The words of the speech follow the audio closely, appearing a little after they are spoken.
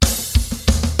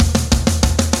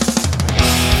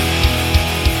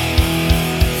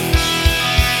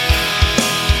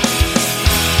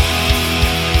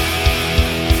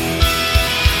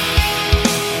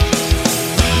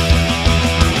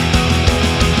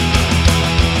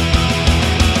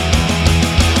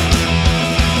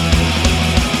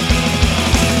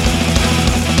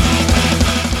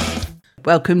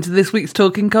Welcome to this week's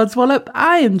Talking Codswallop.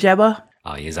 I am Gemma.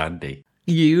 I is Andy.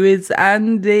 You is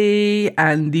Andy.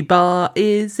 Andy Barr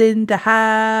is in the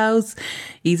house.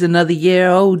 He's another year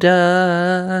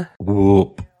older.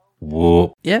 Whoop,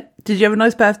 whoop. Yeah. Did you have a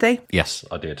nice birthday? Yes,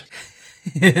 I did.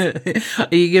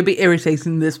 Are you going to be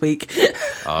irritating this week?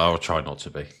 I'll try not to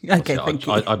be. Okay, thank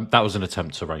you. That was an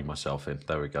attempt to rein myself in.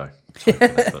 There we go.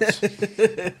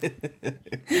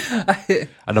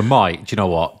 And I might, do you know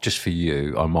what? Just for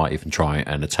you, I might even try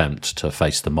and attempt to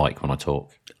face the mic when I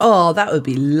talk. Oh, that would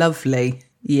be lovely.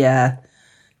 Yeah.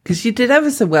 Because you did ever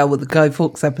so well with the Guy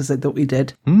Fawkes episode that we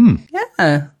did.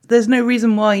 Yeah. There's no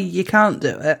reason why you can't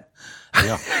do it.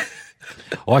 Yeah.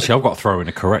 Well, actually, I've got to throw in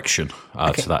a correction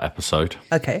to that episode.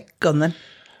 Okay, go on then.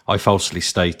 I falsely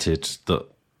stated that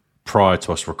prior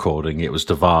to us recording, it was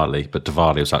Diwali, but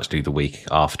Diwali was actually the week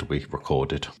after we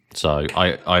recorded. So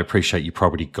I appreciate you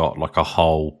probably got like a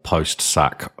whole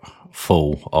post-sack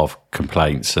full of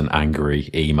complaints and angry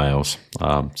emails.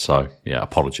 So, yeah,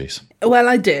 apologies. Well,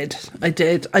 I did. I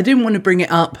didn't want to bring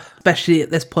it up, especially at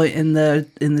this point in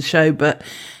the show, but,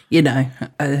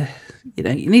 you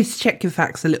need to check your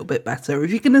facts a little bit better.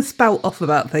 If you're going to spout off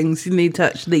about things, you need to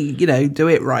actually, do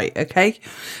it right, okay?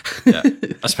 Yeah,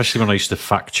 especially when I used to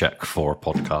fact check for a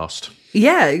podcast.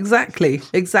 Yeah, exactly.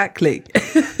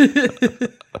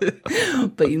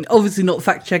 But you're obviously not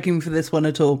fact checking for this one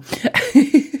at all.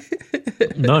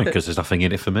 No, because there's nothing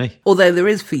in it for me. Although there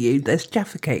is for you, there's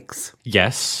Jaffa cakes.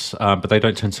 Yes, but they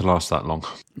don't tend to last that long.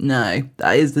 No,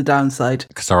 that is the downside.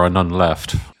 Because there are none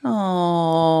left.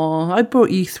 Oh, I brought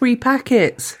you 3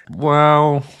 packets.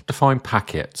 Well, define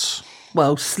packets.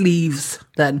 Well, sleeves,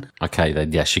 then. Okay,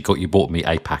 then, yes, you bought me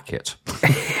a packet.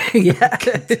 Yeah.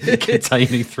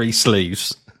 Containing 3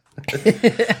 sleeves.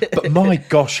 But my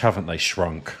gosh, haven't they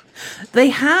shrunk? They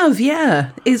have,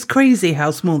 yeah. It's crazy how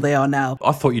small they are now.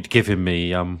 I thought you'd given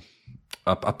me a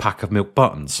pack of milk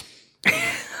buttons.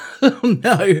 Oh,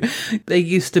 no. They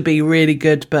used to be really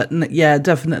good, but yeah,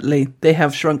 definitely. They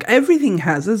have shrunk. Everything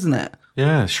has, isn't it?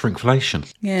 Yeah,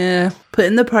 shrinkflation. Yeah,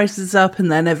 putting the prices up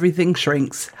and then everything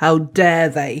shrinks. How dare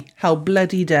they? How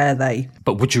bloody dare they?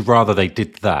 But would you rather they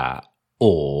did that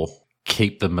or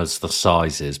keep them as the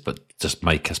sizes but just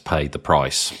make us pay the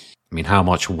price? I mean, how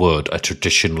much would a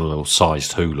traditional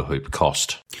sized hula hoop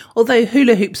cost? Although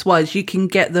hula hoops wise, you can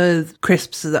get the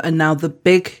crisps that are now the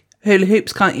big hula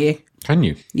hoops, can't you? Can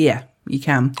you? Yeah, you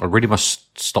can. I really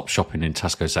must stop shopping in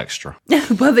Tesco's Extra.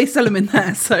 Well, they sell them in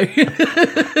there, so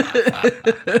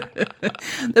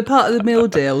they're part of the meal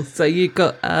deal. So you've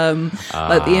got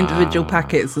like the individual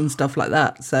packets and stuff like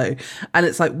that. So, and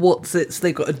it's like Whatsits.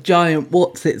 They've got a giant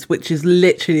Whatsits, which is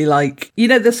literally like,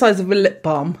 the size of a lip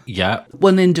balm. Yeah.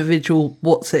 One individual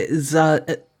Whatsit is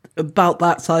about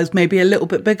that size, maybe a little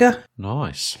bit bigger.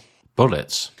 Nice.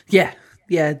 Bullets.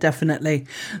 Yeah, definitely.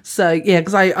 So, yeah,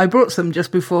 because I brought some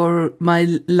just before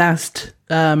my last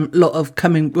lot of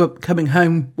coming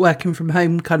home, working from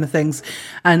home kind of things.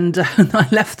 And I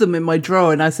left them in my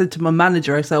drawer and I said to my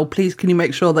manager, I said, oh, please, can you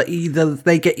make sure that either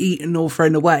they get eaten or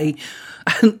thrown away?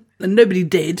 And nobody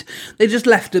did. They just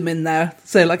left them in there.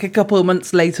 So like a couple of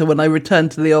months later when I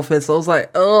returned to the office, I was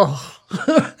like, oh,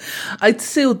 I'd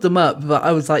sealed them up, but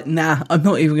I was like, nah, I'm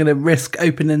not even going to risk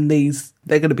opening these.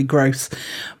 They're going to be gross.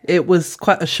 It was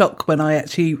quite a shock when I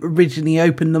actually originally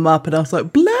opened them up and I was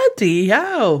like, bloody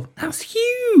hell, that's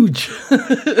huge.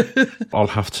 I'll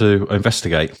have to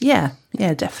investigate. Yeah,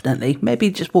 definitely. Maybe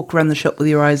just walk around the shop with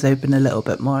your eyes open a little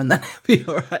bit more and then it'll be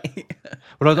all right.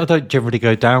 Well, I don't generally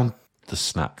go down the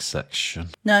snack section.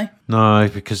 No,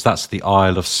 because that's the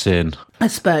Isle of Sin. I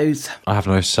suppose. I have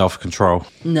no self-control.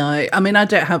 No, I mean, I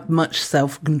don't have much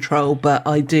self-control, but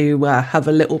I do have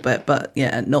a little bit, but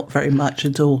yeah, not very much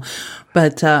at all.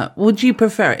 But would you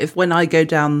prefer it if when I go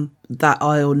down that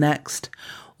aisle next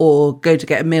or go to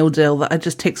get a meal deal that I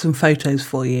just take some photos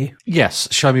for you? Yes,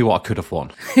 show me what I could have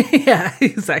won. Yeah,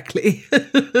 exactly.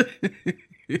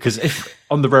 Because if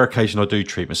on the rare occasion I do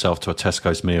treat myself to a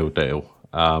Tesco's meal deal,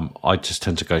 I just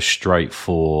tend to go straight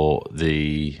for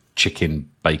the chicken,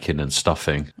 bacon and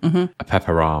stuffing, a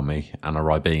pepperami and a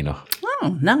Ribena.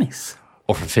 Oh, nice.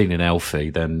 Or if I'm feeling healthy,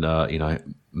 then,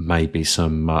 maybe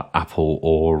some apple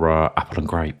or apple and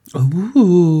grape.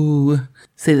 Ooh.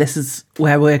 See, this is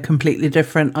where we're completely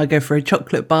different. I go for a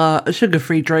chocolate bar, a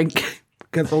sugar-free drink.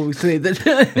 Because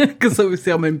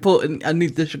obviously I'm important. I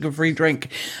need the sugar-free drink.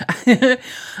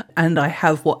 And I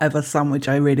have whatever sandwich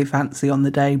I really fancy on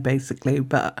the day, basically.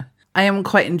 But I am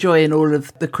quite enjoying all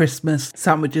of the Christmas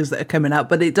sandwiches that are coming out.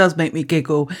 But it does make me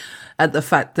giggle at the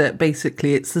fact that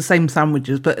basically it's the same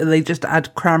sandwiches, but they just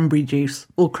add cranberry juice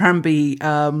or cranberry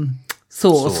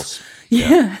sauce.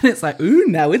 Yeah, and it's like, ooh,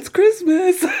 now it's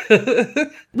Christmas.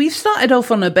 We've started off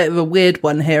on a bit of a weird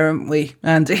one here, haven't we,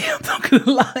 Andy? I'm not going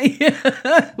to lie.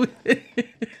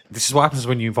 This is what happens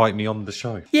when you invite me on the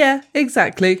show. Yeah,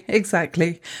 exactly.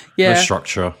 Yeah. No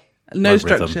structure. No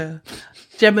rhythm. structure.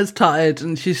 Gemma's tired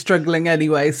and she's struggling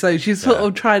anyway, so she's sort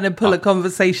of trying to pull a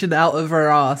conversation out of her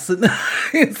arse, and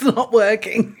it's not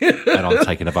working. And I'm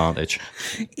taking advantage.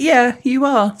 Yeah, you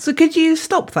are. So could you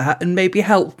stop that and maybe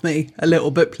help me a little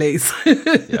bit, please?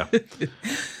 Yeah.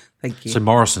 Thank you. So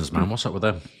Morrison's, man, what's up with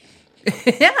them?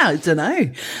 Yeah, I don't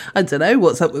know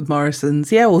what's up with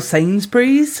Morrison's. Yeah, or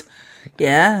Sainsbury's.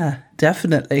 Yeah,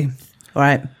 definitely. All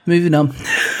right, moving on.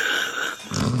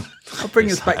 I'll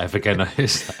bring us back.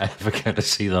 Is that ever gonna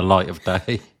see the light of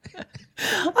day?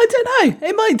 I don't know.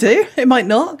 It might do. It might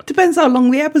not. Depends how long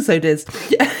the episode is.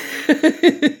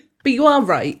 But you are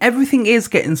right. Everything is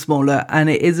getting smaller,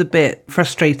 and it is a bit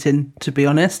frustrating, to be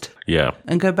honest. Yeah.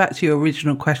 And go back to your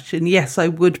original question. Yes, I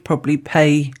would probably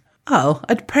pay. Oh,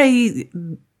 I'd pay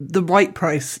the right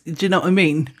price. Do you know what I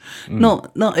mean?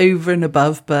 Not over and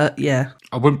above, but yeah.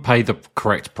 I wouldn't pay the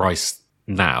correct price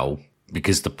now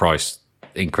because the price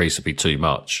increase would be too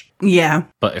much. Yeah.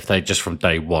 But if they just from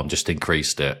day one just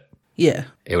increased it, Yeah.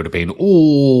 it would have been,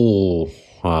 oh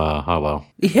well.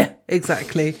 Yeah,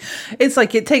 exactly. It's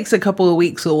like it takes a couple of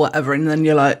weeks or whatever, and then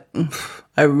you're like,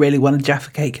 I really want a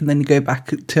Jaffa cake, and then you go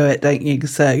back to it, don't you?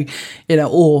 So,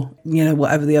 or,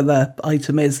 whatever the other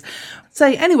item is. So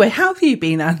anyway, how have you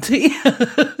been, Auntie?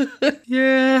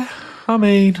 Yeah,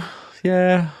 I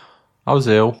was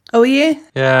ill. Oh, are you?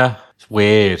 Yeah, it's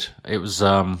weird. It was,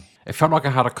 it felt like I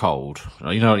had a cold.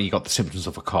 You got the symptoms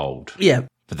of a cold. Yeah.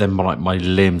 But then my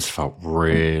limbs felt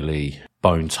really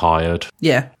bone tired.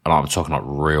 Yeah. And I'm talking like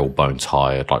real bone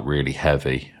tired, like really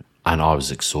heavy. And I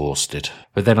was exhausted.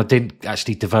 But then I didn't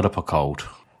actually develop a cold.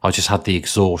 I just had the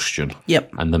exhaustion.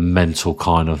 Yep. And the mental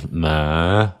kind of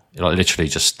like literally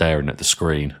just staring at the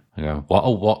screen. I go, what?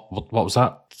 Oh, what was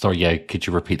that? Sorry, yeah, could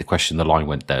you repeat the question? The line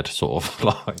went dead, sort of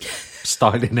like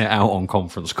styling it out on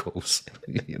conference calls,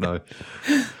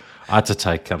 I had to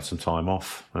take some time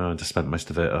off. I just spent most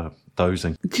of it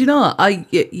dozing. Do you know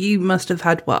what? You must have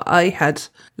had what I had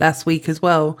last week as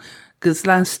well, because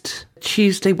last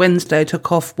Tuesday, Wednesday, I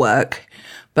took off work.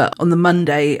 But on the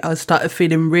Monday, I started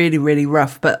feeling really, really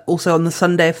rough. But also on the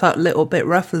Sunday, I felt a little bit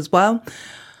rough as well.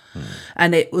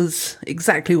 And it was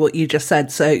exactly what you just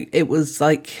said. So it was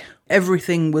like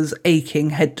everything was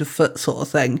aching head to foot sort of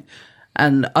thing.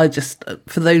 And I just,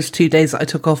 for those 2 days that I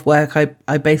took off work,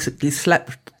 I basically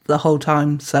slept the whole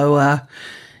time. So,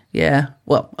 yeah,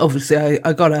 well, obviously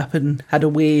I got up and had a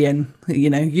wee and,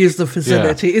 used the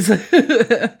facilities.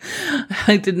 Yeah.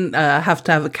 I didn't have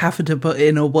to have a catheter put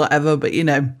in or whatever, but,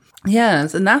 yeah,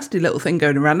 it's a nasty little thing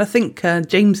going around. I think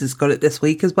James has got it this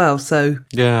week as well, so...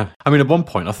 Yeah. I mean, at one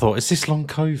point I thought, is this long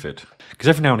COVID? Because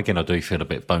every now and again I do feel a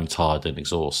bit bone tired and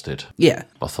exhausted. Yeah.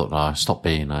 But I thought, no, stop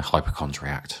being a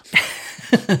hypochondriac.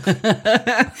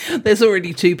 There's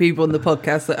already 2 people on the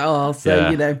podcast that are,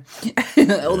 so,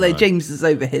 although James is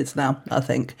over his now, I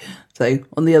think. So,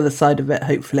 on the other side of it,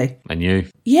 hopefully. And you?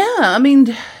 Yeah, I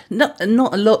mean, not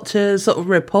a lot to sort of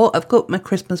report. I've got my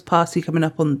Christmas party coming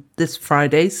up on this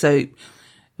Friday, so it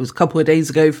was a couple of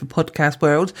days ago for Podcast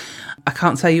World. I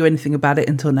can't tell you anything about it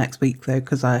until next week, though,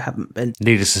 because I haven't been.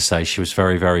 Needless to say, she was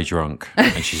very, very drunk,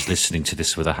 and she's listening to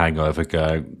this with a hangover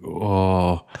going,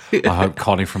 oh, I hope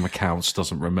Connie from accounts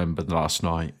doesn't remember last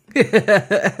night.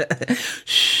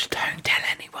 Shh, don't tell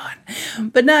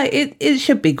anyone. But no, it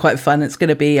should be quite fun. It's going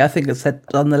to be, I think I said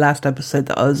on the last episode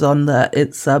that I was on, that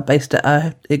it's based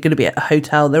at it's going to be at a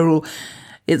hotel.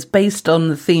 It's based on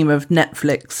the theme of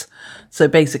Netflix. So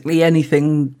basically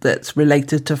anything that's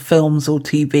related to films or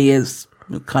TV is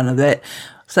kind of it.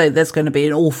 So there's going to be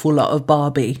an awful lot of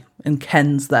Barbie and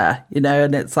Ken's there,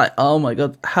 and it's like, oh my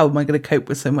God, how am I going to cope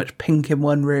with so much pink in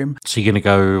one room? So you're going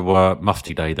to go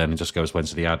Mufti Day then and just go as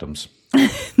Wednesday Addams?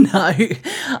 No,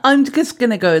 I'm just going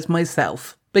to go as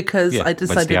myself because I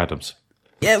decided... Wednesday Addams.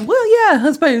 Yeah, well, yeah,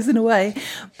 I suppose in a way.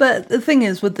 But the thing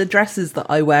is, with the dresses that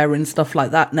I wear and stuff like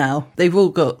that now, they've all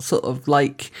got sort of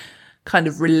like kind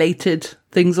of related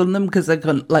things on them because they've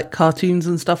got like cartoons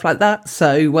and stuff like that.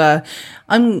 So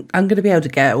I'm going to be able to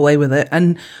get away with it.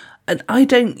 And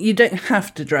you don't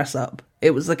have to dress up.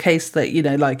 It was the case that,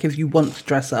 like if you want to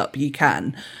dress up, you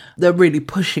can. They're really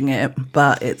pushing it,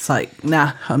 but it's like,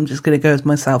 nah, I'm just going to go as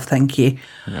myself. Thank you.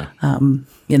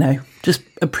 Yeah. Just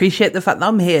appreciate the fact that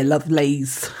I'm here,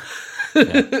 lovelies.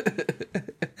 Yeah.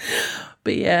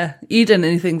 But yeah, you done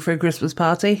anything for a Christmas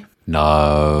party?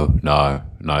 No.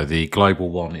 The global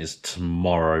one is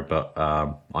tomorrow, but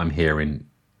I'm here in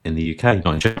in the UK,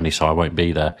 not in Germany, so I won't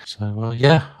be there.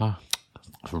 So,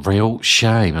 real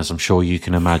shame, as I'm sure you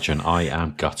can imagine. I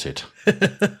am gutted.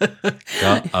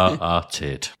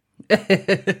 Gutted.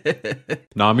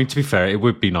 No, I mean, to be fair, it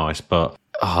would be nice, but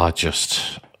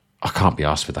I can't be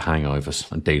asked with the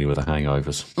hangovers and dealing with the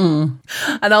hangovers.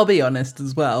 And I'll be honest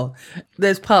as well.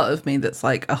 There's part of me that's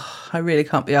like, I really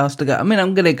can't be asked to go. I mean,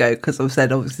 I'm going to go because I've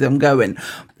said, obviously, I'm going.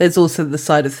 There's also the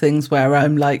side of things where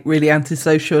I'm like really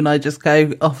antisocial and I just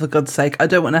go, oh, for God's sake, I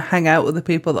don't want to hang out with the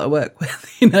people that I work with.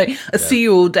 I see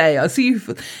you all day. I see you,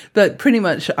 but pretty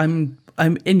much I'm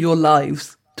in your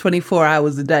lives 24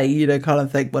 hours a day, kind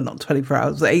of thing. Well, not 24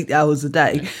 hours, but 8 hours a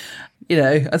day.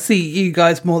 I see you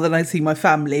guys more than I see my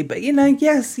family, but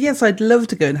yes, I'd love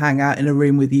to go and hang out in a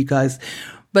room with you guys.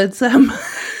 But, Could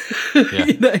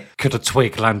a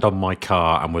twig land on my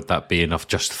car and would that be enough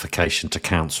justification to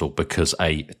cancel because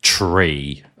a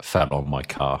tree fell on my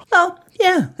car? Oh,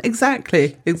 yeah,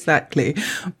 exactly.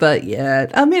 But yeah,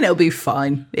 I mean, it'll be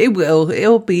fine.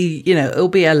 It'll be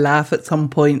a laugh at some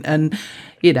point and,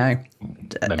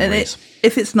 Memories.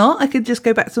 if it's not, I could just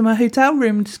go back to my hotel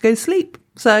room and just go sleep.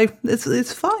 So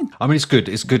it's fine. I mean, it's good.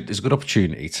 It's good. It's a good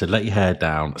opportunity to let your hair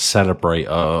down, celebrate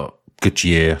a good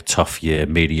year, tough year,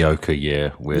 mediocre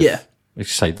year with, if you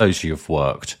say, those you've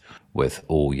worked with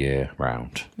all year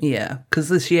round. Yeah, because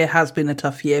this year has been a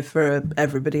tough year for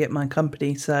everybody at my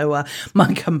company. So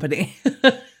my company.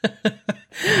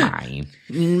 Mine.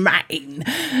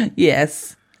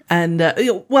 Yes. And,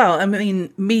 I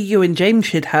mean, me, you and James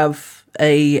should have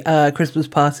a Christmas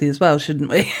party as well,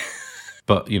 shouldn't we?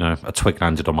 But, a twig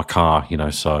landed on my car,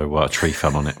 so a tree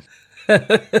fell on it.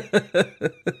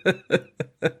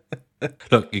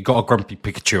 Look, you got a grumpy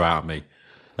Pikachu out of me.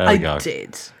 There we go.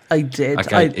 I did.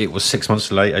 Okay, it was 6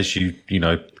 months late, as you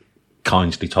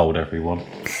kindly told everyone.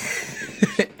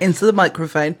 Into the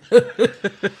microphone.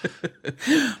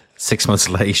 6 months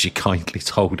late, she kindly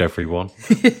told everyone.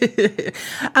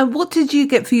 And what did you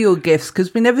get for your gifts?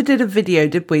 Because we never did a video,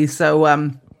 did we? So,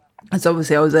 as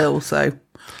obviously I was ill, so...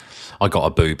 I got a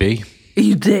booby.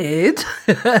 You did?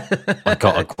 I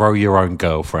got a grow your own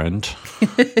girlfriend.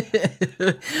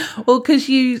 Well, because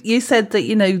you said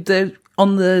that,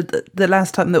 on the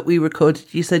last time that we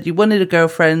recorded, you said you wanted a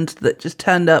girlfriend that just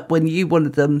turned up when you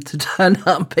wanted them to turn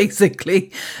up,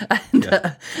 basically, and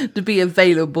to be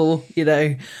available,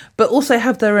 but also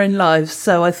have their own lives.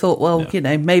 So I thought, well,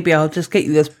 maybe I'll just get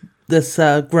you this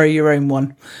grow your own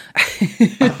one.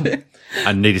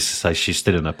 And needless to say, she's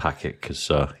still in her packet because,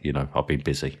 I've been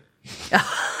busy.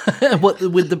 What,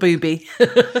 with the booby?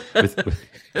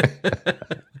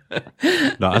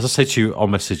 No, as I said to you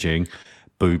on messaging,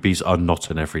 boobies are not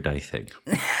an everyday thing.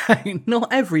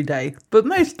 Not every day, but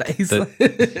most days. They're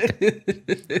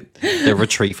a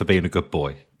treat for being a good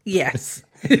boy. Yes.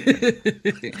 But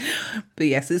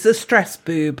yes, it's a stress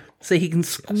boob, so he can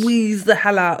squeeze the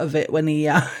hell out of it when he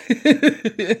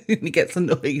gets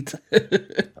annoyed.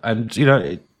 And,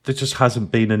 there just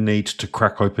hasn't been a need to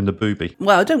crack open the booby.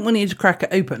 Well, I don't want you to crack it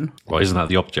open. Well, isn't that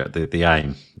the object, the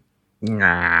aim?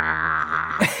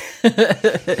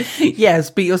 Yes,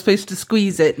 but you're supposed to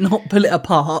squeeze it, not pull it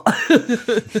apart.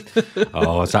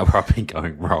 Oh, is that where I've been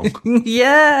going wrong?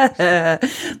 Yeah,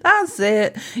 that's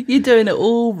it. You're doing it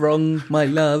all wrong, my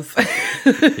love.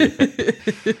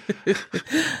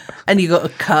 And you got a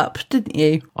cup, didn't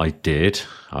you? I did.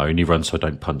 I only run so I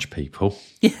don't punch people.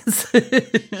 Yes.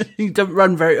 You don't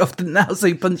run very often now, so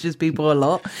he punches people a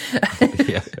lot.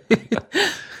 Yeah.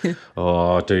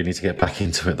 Oh, I do need to get back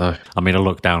into it, though. I mean, I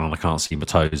look down and I can't see my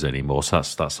toes anymore, so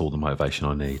that's all the motivation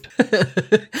I need.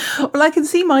 Well, I can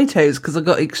see my toes because I've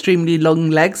got extremely long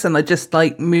legs and I just,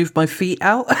 move my feet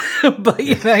out. But,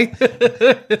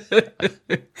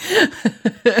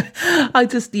 I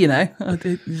just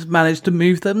managed to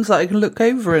move them so I can look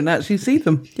over and actually see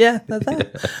them. Yeah, they're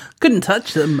there. Couldn't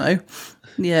touch them, though.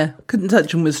 Yeah, couldn't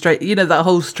touch them with straight, that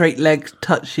whole straight leg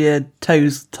touch your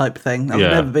toes type thing. I've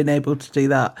never been able to do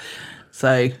that.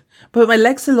 So, but my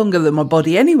legs are longer than my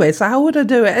body anyway, so how would I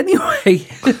do it anyway?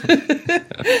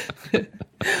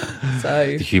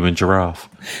 So the human giraffe.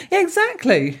 Yeah,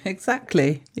 exactly.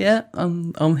 Yeah,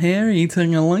 I'm here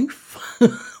eating a leaf.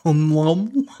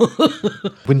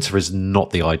 Winter is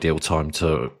not the ideal time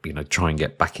to, try and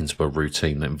get back into a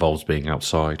routine that involves being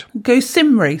outside. Go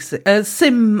sim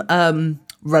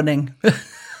running.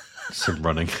 Sim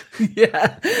running.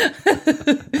 Yeah.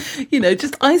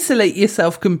 Just isolate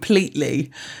yourself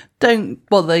completely. Don't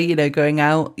bother, going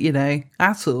out,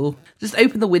 at all. Just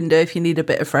open the window if you need a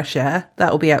bit of fresh air.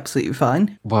 That'll be absolutely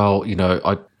fine. Well,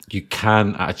 you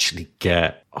can actually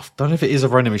get, I don't know if it is a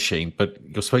running machine, but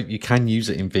you can use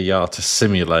it in VR to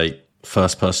simulate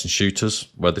first-person shooters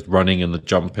where they're running and the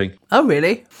jumping. Oh,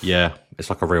 really? Yeah, it's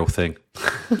like a real thing.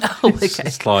 Oh, okay.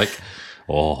 It's like,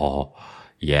 oh,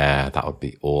 yeah, that would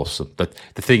be awesome. But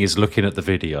the thing is, looking at the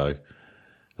video,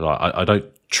 like I don't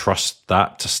trust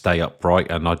that to stay upright,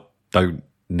 and I don't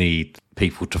need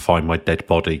people to find my dead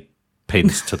body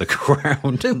pinned to the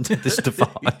ground into this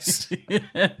device.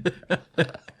 But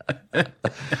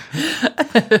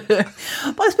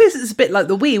I suppose it's a bit like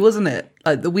the Wii, wasn't it?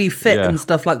 Like the Wii Fit and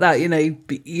stuff like that. You know,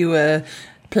 you were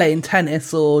playing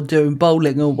tennis or doing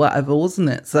bowling or whatever, wasn't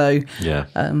it? So Yeah.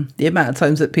 The amount of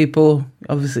times that people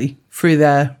obviously threw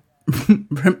their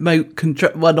remote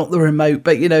control, well, not the remote,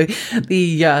 but you know,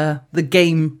 the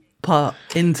game part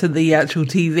into the actual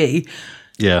TV.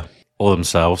 Yeah, or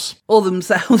themselves.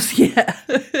 Yeah.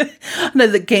 I know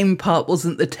the game part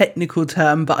wasn't the technical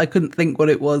term, but I couldn't think what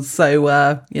it was,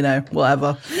 so you know,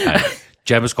 whatever. Hey,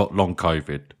 Gemma's got long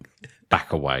COVID.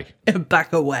 Back away.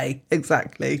 Back away.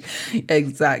 Exactly.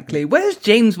 Where's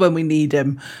James when we need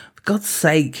him? For God's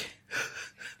sake.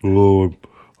 Oh,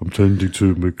 I'm tending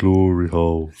to my glory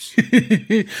holes.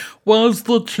 Where's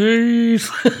the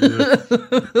cheese?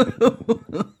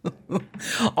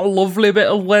 A lovely bit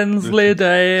of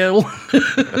Wensleydale.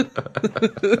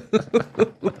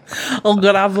 I'm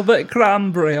going to have a bit of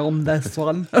cranberry on this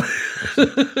one.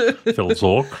 Feels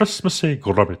all Christmassy,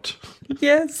 grab it.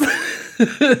 Yes.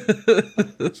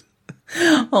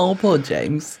 Oh, poor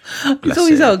James. He's Bless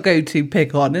always him. our go-to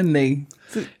pick on, isn't he?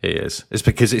 It is. It's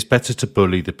because it's better to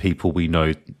bully the people we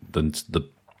know than the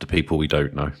people we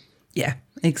don't know. Yeah,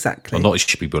 exactly. Well, not that you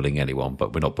should be bullying anyone,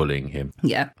 but we're not bullying him.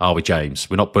 Yeah. Are we, James?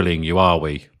 We're not bullying you, are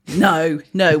we? No,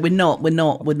 we're not.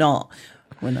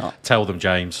 Tell them,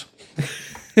 James.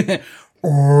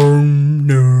 Oh,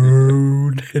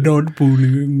 no, they're not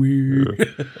bullying me.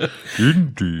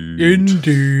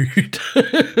 Indeed.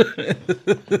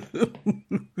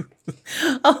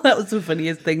 Oh, that was the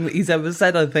funniest thing that he's ever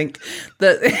said, I think.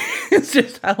 That it's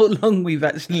just how long we've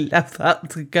actually left that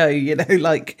to go, you know,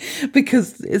 like,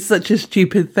 because it's such a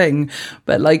stupid thing.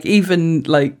 But, like, even,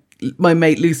 like, my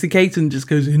mate Lucy Caton just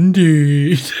goes,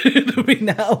 indeed, to me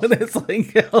now. And it's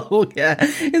like, oh, yeah.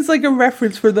 It's like a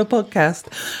reference for the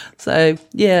podcast. So,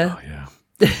 yeah. Oh, yeah.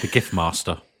 The gift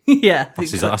master. Yeah.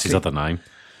 That's his other name.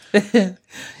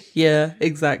 Yeah,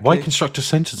 exactly. Why construct a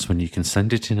sentence when you can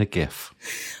send it in a GIF?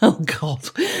 Oh, God.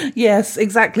 Yes,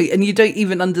 exactly. And you don't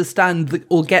even understand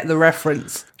or get the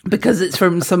reference because it's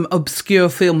from some obscure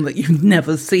film that you've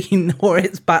never seen, or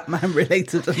it's Batman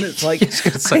related. And it's like, it's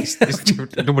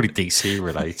normally DC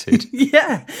related.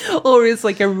 yeah. Or it's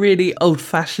like a really old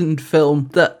fashioned film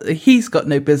that he's got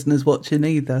no business watching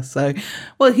either. So,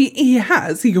 well, he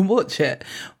can watch it.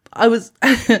 I was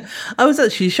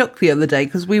actually shocked the other day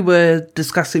because we were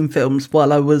discussing films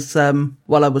while I was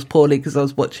poorly because I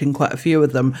was watching quite a few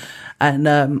of them, and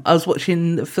I was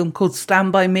watching a film called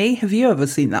Stand By Me. Have you ever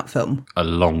seen that film? A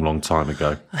long, long time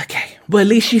ago. Okay, well at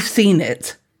least you've seen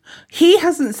it. He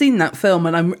hasn't seen that film,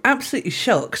 and I'm absolutely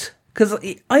shocked because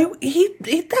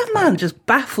that man just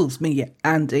baffles me,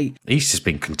 Andy. He's just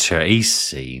been he's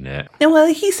seen it. Yeah,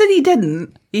 well, he said he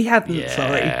didn't. He hadn't. Yeah.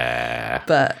 Sorry,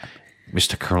 but.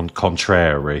 Mr.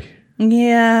 Contrary.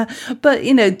 Yeah, but,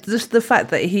 you know, just the fact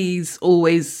that he's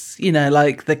always, you know,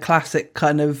 like the classic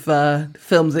kind of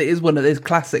films, it is one of those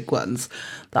classic ones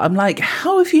that I'm like,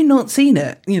 how have you not seen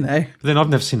it, you know? But then I've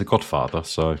never seen The Godfather,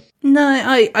 so... No,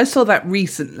 I saw that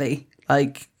recently,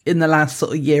 like in the last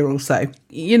sort of year or so.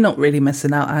 You're not really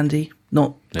missing out, Andy.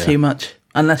 Not too much.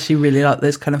 Unless you really like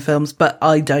those kind of films, but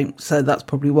I don't, so that's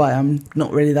probably why I'm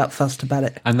not really that fussed about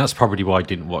it. And that's probably why I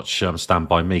didn't watch Stand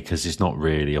By Me, because it's not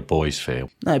really a boys' film.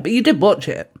 No, but you did watch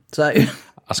it, so...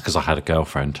 That's because I had a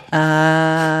girlfriend.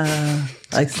 Ah,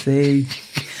 I see.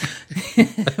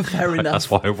 Fair enough.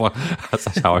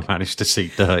 That's how I managed to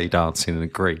see Dirty Dancing in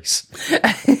Greece.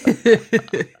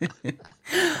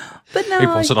 But no, It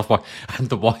wasn't off my... And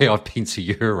the way I've been to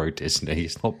Euro Disney,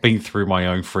 it's not been through my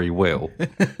own free will.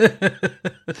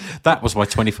 That was my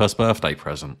 21st birthday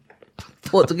present.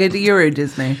 What, to go to Euro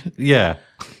Disney? Yeah.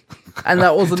 And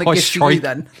that wasn't a gift to you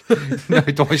then? No,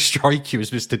 do I strike you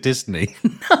as Mr. Disney?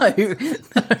 No.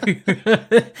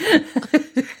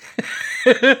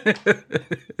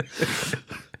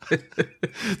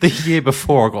 The year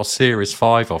before, I got Series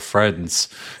 5 off Friends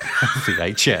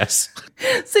VHS.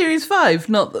 Series 5,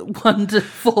 not the 1 to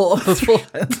 4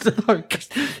 beforehand. No, 'cause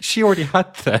she already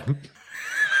had them.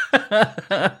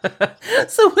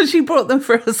 So when she brought them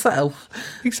for herself.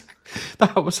 Exactly.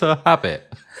 That was her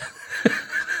habit.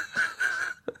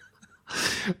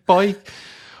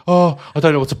 I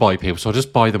don't know what to buy people, so I'll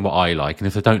just buy them what I like, and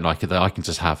if they don't like it, then I can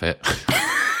just have it.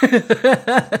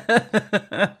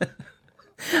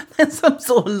 There's some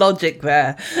sort of logic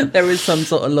there. There is some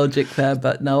sort of logic there,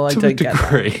 but no, I don't get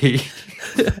that.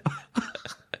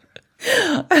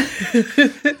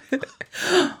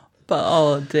 But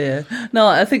oh dear. No,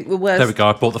 I think the worst... There we go,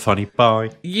 I bought the funny.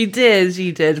 Bye. You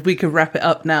did. We can wrap it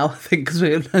up now, I think, because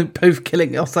we're both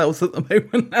killing ourselves at the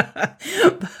moment.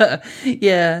 But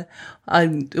yeah,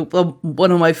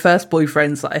 one of my first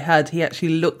boyfriends that I had, he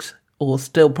actually looked, or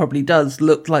still probably does,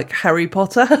 look like Harry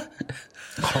Potter.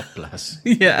 God bless.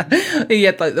 Yeah, he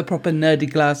had like the proper nerdy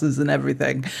glasses and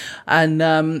everything. And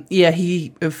my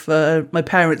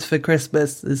parents for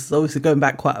Christmas, this is obviously going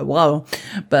back quite a while,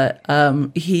 but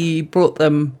he brought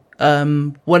them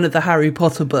one of the Harry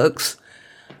Potter books.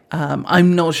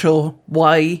 I'm not sure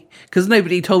why, because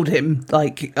nobody told him,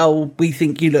 like, oh, we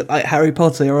think you look like Harry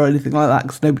Potter or anything like that,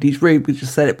 because nobody's rude. We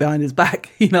just said it behind his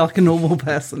back, like a normal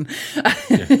person.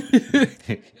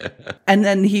 And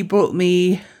then he brought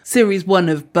me series 1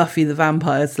 of Buffy the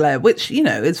Vampire Slayer, which,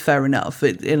 is fair enough.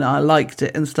 I liked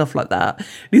it and stuff like that. And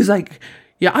he was like,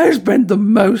 yeah, I spent the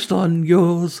most on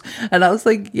yours. And I was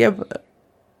like, yeah, but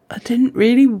I didn't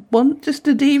really want just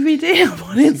a DVD. I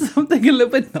wanted something a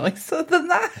little bit nicer than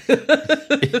that.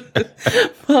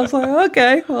 I was like,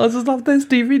 okay, well, I'll just have this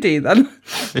DVD then.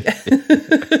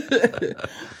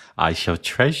 I shall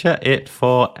treasure it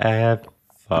forever.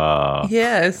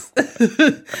 Yes.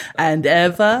 And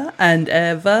ever and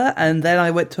ever. And then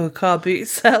I went to a car boot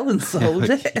sale and sold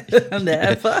it. And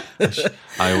ever.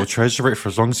 I will treasure it for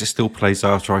as long as it still plays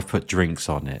after I've put drinks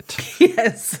on it.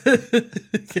 Yes.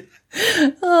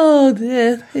 Oh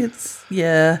dear.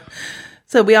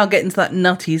 So we are getting to that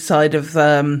nutty side of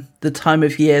the time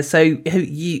of year. So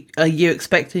are you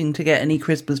expecting to get any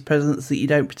Christmas presents that you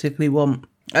don't particularly want?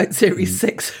 Like series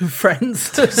 6 of Friends.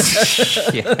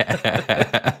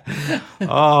 Yeah.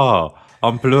 Oh,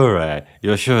 on Blu-ray.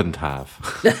 You shouldn't have.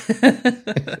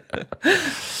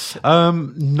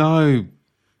 No.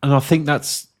 And I think I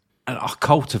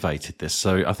cultivated this,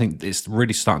 so I think it's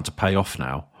really starting to pay off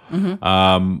now.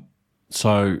 Mm-hmm.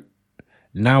 So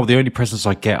now the only presents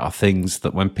I get are things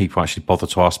that when people actually bother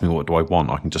to ask me what do I want,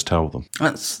 I can just tell them.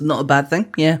 That's not a bad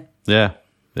thing, yeah.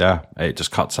 Yeah, it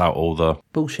just cuts out all the...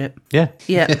 bullshit. Yeah.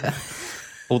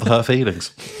 All the hurt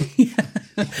feelings. Yeah.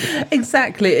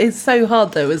 Exactly. It's so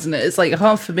hard though, isn't it? It's like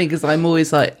hard for me because I'm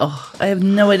always like, oh, I have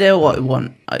no idea what I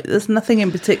want. There's nothing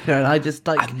in particular, and I just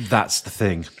like... And that's the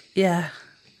thing. Yeah.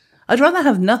 I'd rather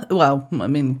have nothing... Well, I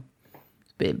mean...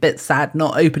 a bit sad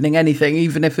not opening anything,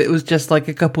 even if it was just like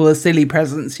a couple of silly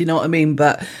presents, you know what I mean?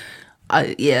 But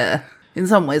in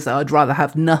some ways I'd rather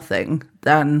have nothing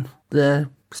than the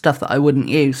stuff that I wouldn't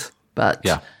use. But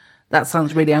that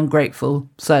sounds really ungrateful.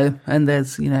 So, and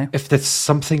there's, if there's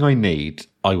something I need,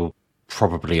 I will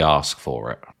probably ask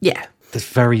for it. Yeah. There's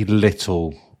very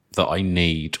little that I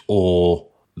need or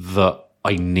that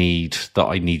I need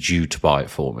you to buy it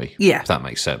for me. Yeah. If that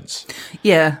makes sense.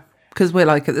 Yeah. Because we're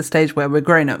like at the stage where we're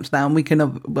grown-ups now and we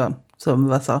can, well, some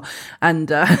of us are.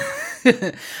 And,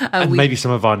 and maybe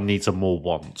some of our needs are more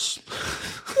wants.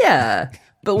 Yeah.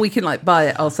 But we can like buy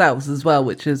it ourselves as well,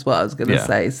 which is what I was going to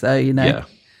say. So,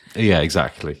 Yeah,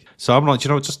 exactly. So I'm like,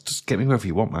 just get me wherever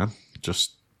you want, man.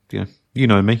 Just, you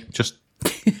know me. Just.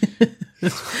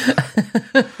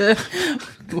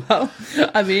 Well,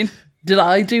 I mean, did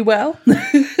I do well?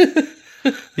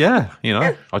 Yeah,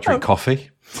 I drink coffee.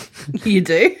 You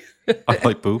do? I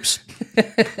like boobs.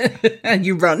 And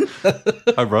you run.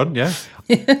 I run, yeah.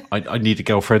 I need a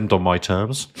girlfriend on my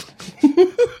terms.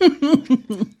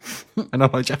 And I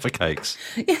like Jaffa cakes.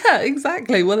 Yeah,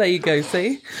 exactly. Well, there you go,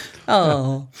 see?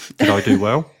 Oh. Did I do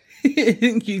well?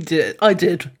 You did. I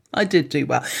did do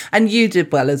well. And you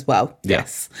did well as well. Yeah.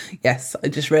 Yes. I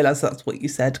just realised that's what you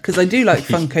said. Because I do like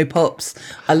Funko Pops.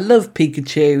 I love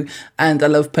Pikachu. And I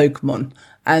love Pokemon.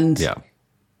 And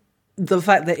the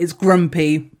fact that it's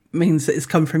grumpy means that it's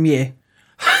come from you.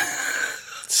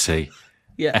 See?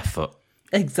 Yeah. Effort.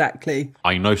 Exactly.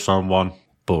 I know someone.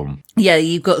 Boom. Yeah,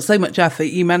 you've got so much effort.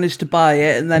 You managed to buy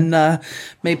it and then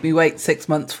made me wait 6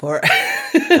 months for it.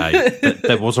 Hey,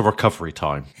 there was a recovery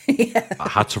time. Yeah. I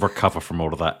had to recover from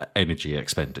all of that energy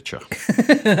expenditure.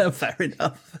 Fair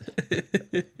enough.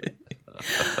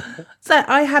 So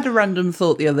I had a random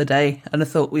thought the other day and I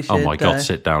thought we should... Oh my God,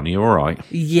 sit down. Are you all right?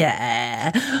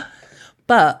 Yeah.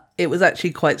 But it was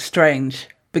actually quite strange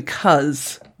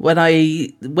because when I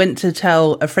went to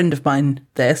tell a friend of mine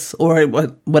this, or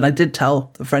when I did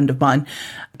tell a friend of mine,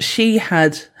 she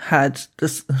had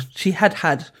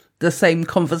the same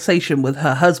conversation with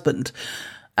her husband.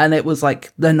 And it was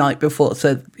like the night before,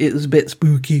 so it was a bit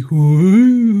spooky.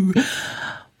 Ooh.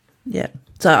 Yeah.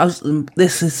 So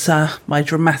this is my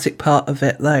dramatic part of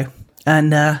it, though.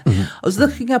 And I was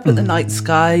looking up at the night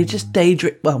sky, just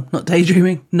not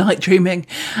daydreaming, night dreaming.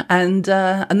 And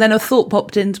then a thought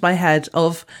popped into my head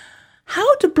of,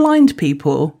 how do blind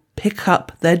people pick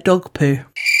up their dog poo?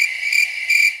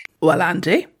 Well,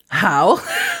 Andy, how?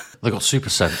 They've got super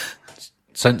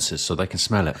senses, so they can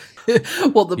smell it.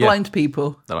 What, the blind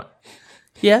people? They're like,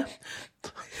 yeah.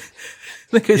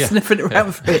 They go sniffing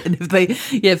around for it, and if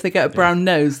they get a brown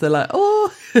nose, they're like,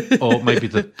 oh. or maybe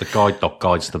the guide dog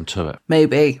guides them to it.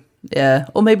 Maybe, yeah.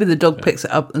 Or maybe the dog picks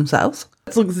it up themselves.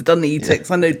 As long as it doesn't eat it,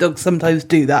 'cause I know dogs sometimes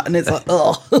do that, and it's like,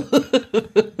 oh.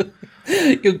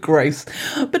 You're gross.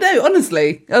 But no,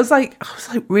 honestly, I was like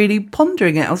really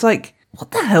pondering it. I was like,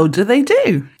 what the hell do they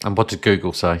do? And what did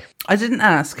Google say? I didn't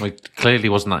ask. Well, clearly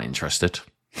wasn't that interested.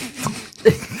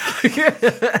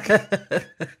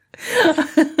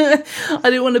 I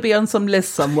didn't want to be on some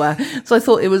list somewhere, so I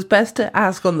thought it was best to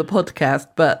ask on the podcast,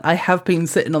 but I have been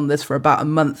sitting on this for about a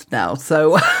month now,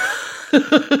 so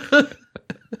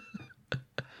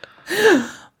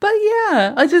but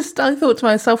yeah, I thought to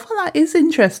myself, well, that is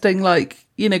interesting, like,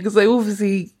 because they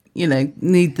obviously,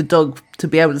 need the dog to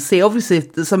be able to see. Obviously,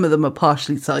 if some of them are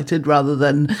partially sighted rather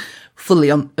than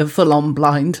full on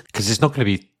blind. Because it's not going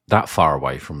to be that far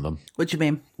away from them. What do you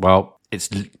mean? Well, it's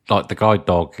like the guide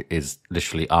dog is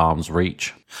literally arm's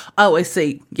reach. Oh, I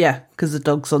see. Yeah, because the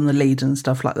dog's on the lead and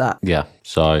stuff like that. Yeah,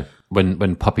 so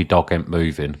when puppy dog ain't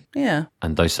moving, yeah,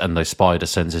 and those spider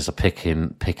senses are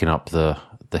picking up the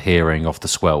hearing of the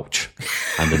squelch,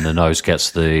 and then the nose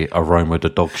gets the aroma of the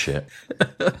dog shit.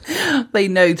 They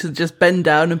know to just bend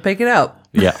down and pick it up.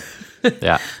 Yeah,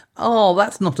 yeah. Oh,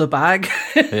 that's not a bag.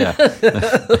 Yeah.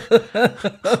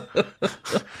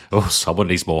 Oh, someone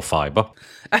needs more fibre.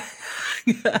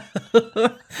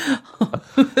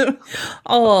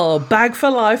 Oh, bag for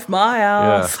life, my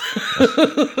ass.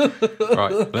 Yeah.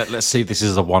 Right, let's see if this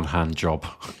is a one-hand job.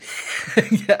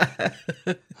 Yeah.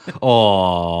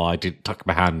 Oh, I did tuck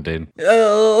my hand in.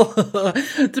 Oh,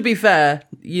 to be fair,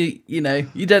 you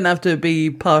don't have to be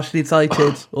partially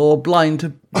sighted or blind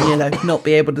to, not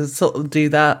be able to sort of do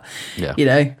that. Yeah.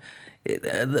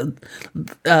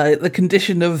 The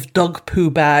condition of dog poo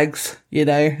bags,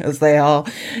 as they are,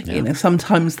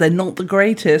 sometimes they're not the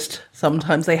greatest.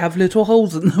 Sometimes they have little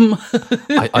holes in them.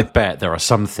 I bet there are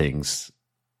some things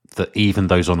that even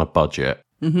those on a budget,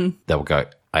 they'll go,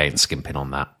 I ain't skimping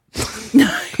on that.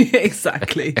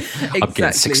 Exactly. I'm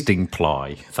getting 16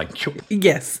 ply, thank you.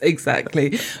 Yes, exactly.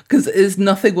 Because there's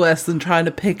nothing worse than trying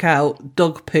to pick out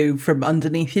dog poo from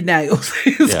underneath your nails.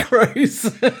 It's gross.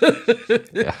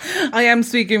 Yeah. I am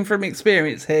speaking from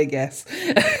experience here, yes.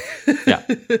 Yeah.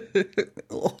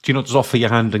 Do you not just offer your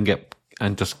hand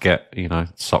and just get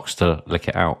socks to lick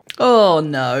it out? Oh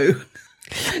no.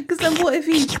 Because then what if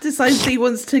he decides he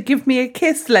wants to give me a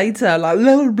kiss later? Like,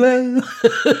 blah, blah.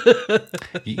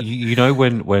 You know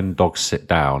when dogs sit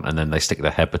down and then they stick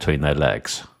their head between their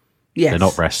legs? Yes. They're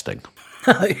not resting.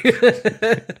 No.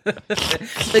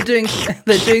 They're doing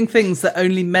things that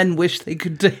only men wish they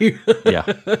could do. Yeah.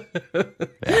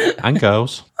 And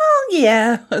girls. Oh,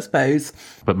 yeah, I suppose.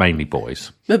 But mainly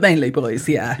boys. Yeah,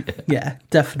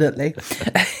 definitely.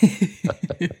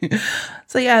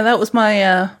 So yeah, that was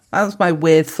my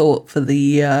weird thought for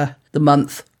the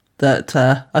month that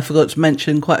I forgot to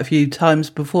mention quite a few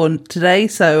times before today.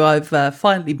 So I've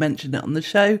finally mentioned it on the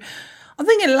show. I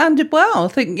think it landed well. I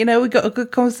think we got a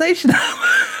good conversation.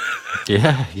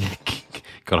 Yeah.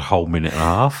 Got a whole minute and a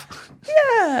half.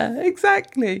 Yeah,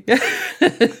 exactly.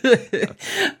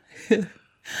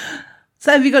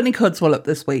 So have you got any codswallop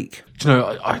this week? Do you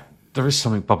know, I there is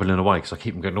something bubbling away because I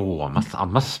keep going, oh, I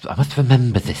must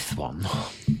remember this one.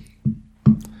 Do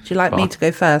you like me to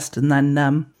go first and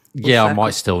then... Yeah, I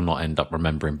might still not end up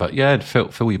remembering, but yeah,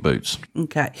 fill your boots.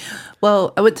 Okay.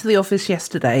 Well, I went to the office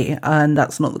yesterday, and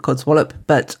that's not the codswallop,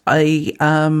 but I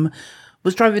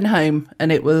was driving home, and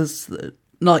it was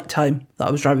night time that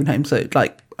I was driving home. So,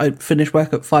 I finished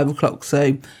work at 5 o'clock.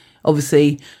 So,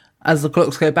 obviously, as the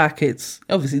clocks go back, it's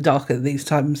obviously darker these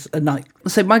times at night.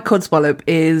 So, my codswallop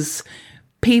is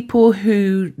people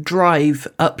who drive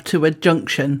up to a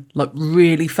junction,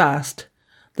 really fast,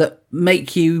 that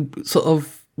make you sort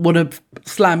of want to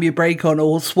slam your brake on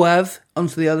or swerve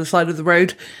onto the other side of the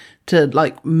road to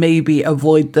maybe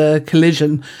avoid the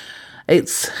collision. It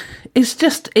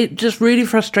just really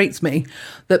frustrates me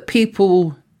that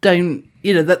people don't,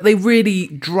 that they really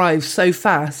drive so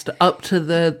fast up to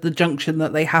the junction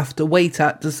that they have to wait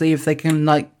at to see if they can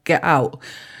get out.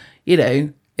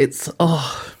 It's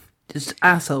just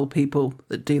asshole people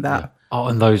that do that. Yeah. Oh,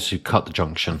 and those who cut the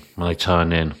junction when they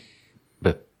turn in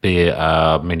be it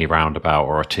a mini roundabout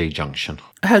or a T-junction.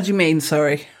 How do you mean,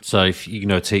 sorry? So if you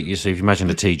know so if you imagine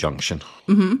a T-junction.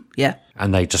 Yeah.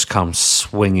 And they just come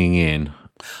swinging in.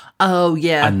 Oh,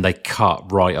 yeah. And they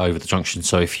cut right over the junction.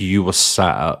 So if you were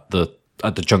sat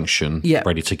at the junction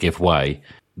ready to give way,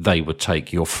 they would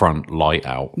take your front light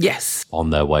out. Yes. On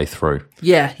their way through.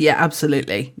 Yeah,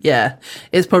 absolutely. Yeah.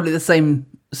 It's probably the same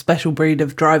special breed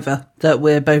of driver that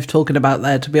we're both talking about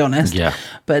there, to be honest. Yeah.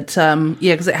 But,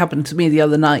 because it happened to me the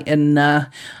other night, and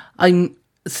I'm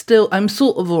sort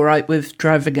of all right with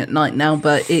driving at night now,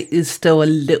 but it is still a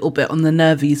little bit on the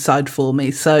nervy side for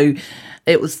me. So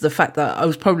it was the fact that I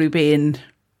was probably being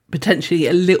potentially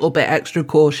a little bit extra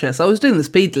cautious. I was doing the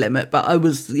speed limit, but I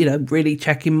was, really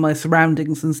checking my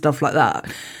surroundings and stuff like that.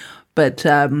 But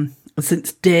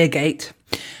since Deergate,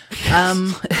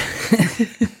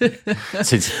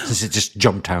 since it just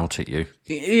jumped out at you.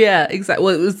 Yeah, exactly.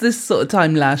 Well, it was this sort of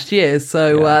time last year,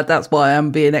 so that's why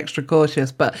I'm being extra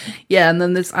cautious. But yeah, and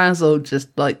then this asshole just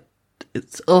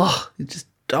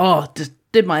just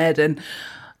did my head in.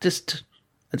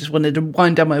 I just wanted to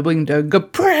wind down my window and go,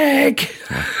 prick!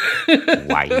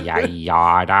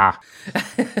 Yada.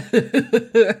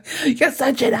 You're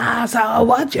such an asshole.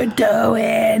 What you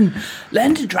doing?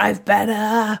 Learn to drive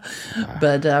better.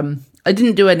 But I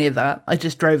didn't do any of that. I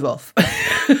just drove off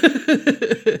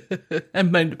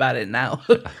and moaned about it now.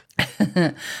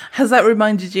 Has that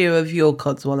reminded you of your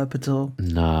codswallop at all?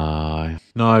 No,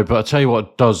 but I'll tell you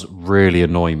what does really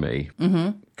annoy me,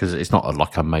 because it's not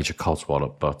like a major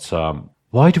codswallop, but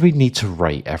why do we need to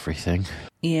rate everything?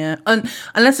 Yeah,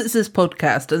 unless it's this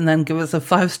podcast, and then give us a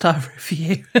 5-star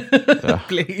review,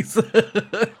 please.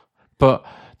 But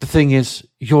the thing is,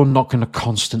 you're not going to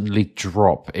constantly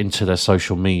drop into their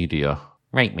social media,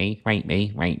 rate me,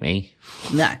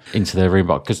 No. into their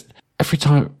inbox. Because every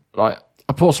time, I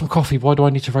bought some coffee, why do I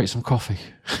need to rate some coffee?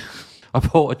 I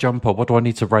bought a jumper, what do I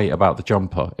need to rate about the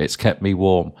jumper? It's kept me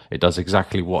warm. It does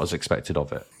exactly what is expected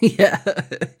of it. Yeah.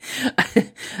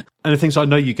 And the things I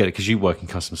know you get it because you work in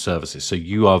customer services, so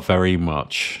you are very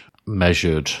much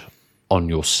measured on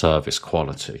your service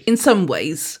quality. In some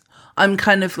ways, I'm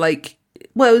kind of like,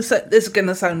 well, so this is going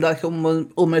to sound like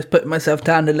I'm almost putting myself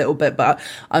down a little bit, but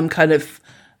I'm kind of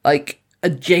like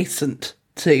adjacent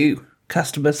to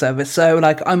customer service. So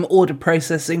like I'm order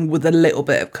processing with a little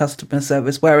bit of customer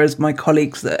service, whereas my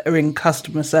colleagues that are in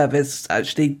customer service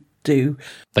actually do.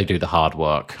 They do the hard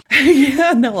work.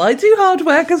 Yeah, no, I do hard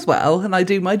work as well, and I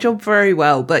do my job very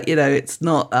well, but it's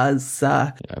not as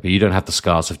yeah, but you don't have the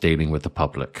scars of dealing with the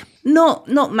public. Not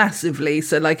massively.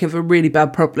 So like if a really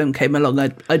bad problem came along,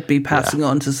 I'd be passing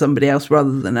on to somebody else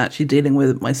rather than actually dealing with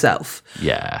it myself.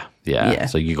 Yeah.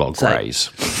 So you got grays.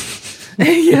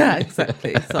 Yeah,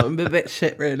 exactly. So I'm a bit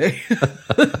shit, really.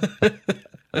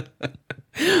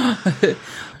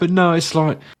 But no, it's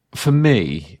like, for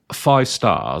me, 5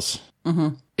 stars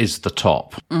is the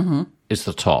top. Is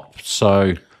the top.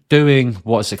 So doing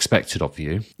what's expected of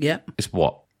you is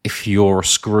what? If you're a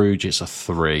Scrooge, it's a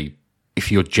 3.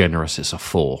 If you're generous, it's a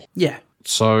 4. Yeah.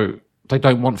 So they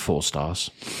don't want 4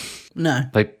 stars. No.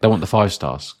 They want the 5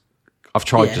 stars. I've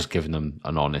tried just giving them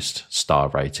an honest star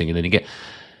rating, and then you get,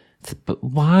 but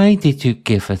why did you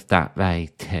give us that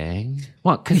rating?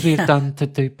 What could we have done to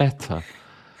do better?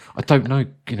 I don't know,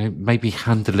 maybe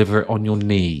hand deliver it on your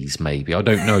knees, maybe. I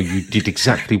don't know. You did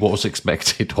exactly what was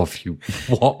expected of you.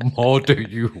 What more do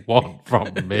you want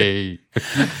from me?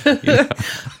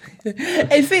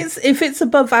 If it's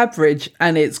above average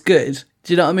and it's good,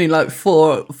 do you know what I mean? Like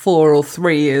 4 or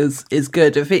 3 is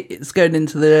good. If it's going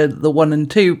into the 1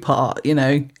 and 2 part,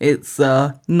 it's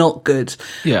not good.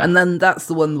 Yeah. And then that's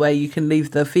the one where you can leave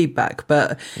the feedback.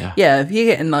 But yeah, if you're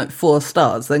getting like 4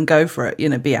 stars, then go for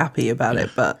it. Be happy about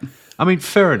it. But I mean,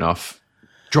 fair enough.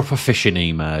 Drop a phishing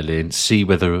email in, see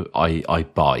whether I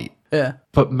bite. Yeah.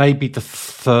 But maybe the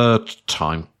 3rd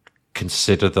time,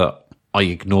 consider that I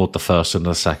ignored the first and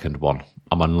the second one.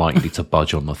 I'm unlikely to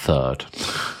budge on the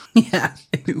 3rd. Yeah,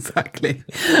 exactly.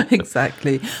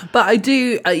 But I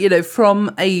do,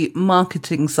 from a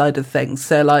marketing side of things,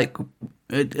 so like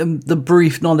the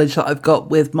brief knowledge that I've got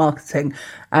with marketing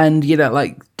and,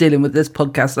 like dealing with this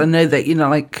podcast, I know that,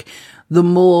 like the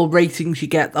more ratings you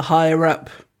get, the higher up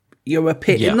you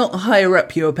appear. Yeah. Not higher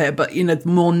up you appear, but, the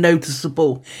more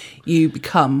noticeable you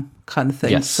become kind of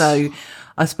thing. Yes. So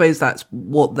I suppose that's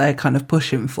what they're kind of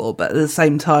pushing for. But at the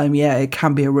same time, yeah, it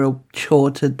can be a real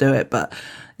chore to do it. But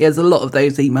yeah, there's a lot of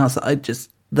those emails that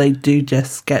they do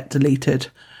just get deleted.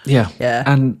 Yeah. Yeah.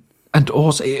 And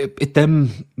also it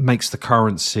then makes the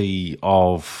currency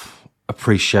of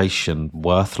appreciation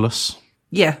worthless.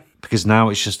 Yeah. Because now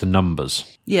it's just the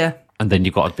numbers. Yeah. And then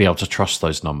you've got to be able to trust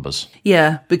those numbers.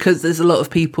 Yeah, because there's a lot of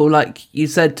people, like you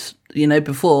said,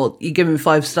 before, you give him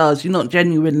 5 stars. You're not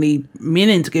genuinely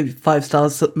meaning to give 5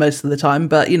 stars most of the time,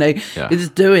 but, you're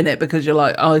just doing it because you're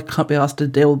like, oh, I can't be asked to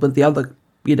deal with the other,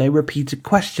 repeated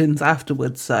questions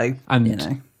afterwards. So,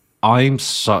 I'm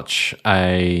such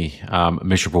a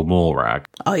miserable morag.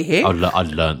 I hear. I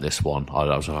learned this one.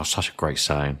 That was such a great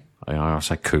saying. I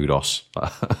say kudos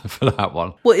for that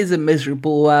one. What is a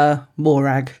miserable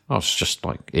morag? Oh, it's just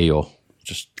like Eeyore.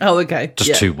 Okay.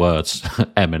 Just 2 words.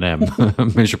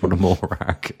 Eminem. Miserable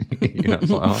morag.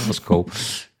 It's like, oh, that's cool.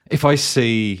 If I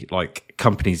see like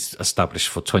companies established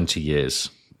for 20 years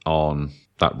on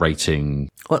that rating...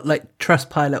 What, like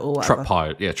Trustpilot or whatever?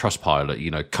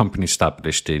 Trustpilot, company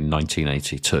established in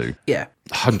 1982. Yeah.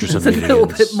 Hundreds of millions.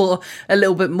 A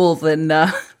little bit more than...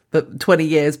 But 20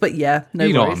 years, but yeah, no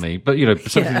You know worries. what I mean? But,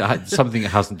 something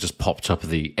that hasn't just popped up at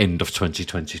the end of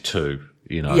 2022,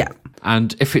 Yeah.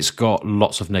 And if it's got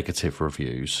lots of negative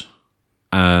reviews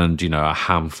and, a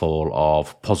handful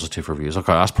of positive reviews,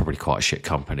 okay, that's probably quite a shit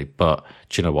company. But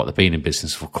do you know what? They've been in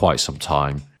business for quite some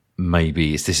time.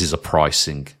 Maybe this is a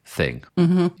pricing thing.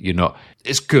 Mm-hmm.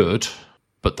 It's good,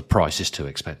 but the price is too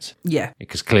expensive. Yeah.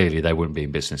 Because clearly they wouldn't be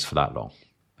in business for that long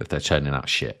if they're churning out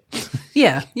shit.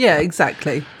 Yeah,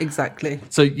 exactly.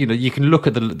 So, you can look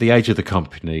at the age of the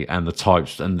company and the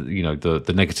types and,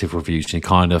 the negative reviews, and you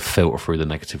kind of filter through the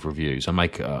negative reviews and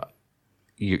make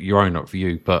your own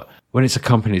review. But when it's a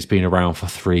company that's been around for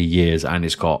 3 years and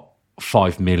it's got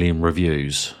 5 million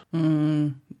reviews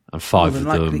and 5 of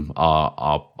them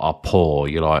are poor,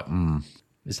 you're like,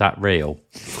 is that real?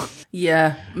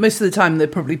 Yeah, most of the time they're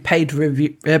probably paid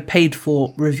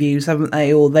for reviews, haven't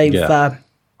they? Or they've...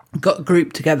 got a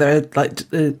group together, like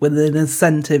with an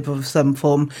incentive of some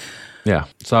form. Yeah,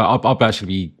 so I'll actually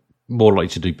be more likely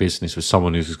to do business with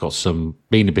someone who's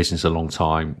been in business a long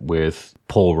time with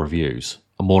poor reviews.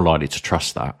 I'm more likely to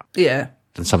trust that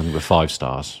than something with 5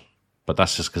 stars. But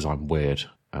that's just because I'm weird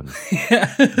and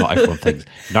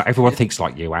not everyone thinks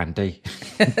like you, Andy.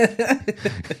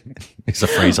 It's a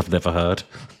phrase I've never heard.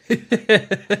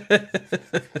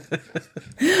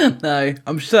 No,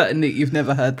 I'm certain that you've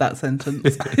never heard that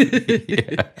sentence. But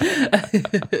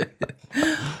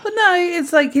no,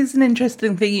 it's an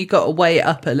interesting thing. You've got to weigh it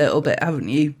up a little bit, haven't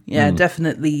you? Yeah,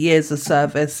 definitely years of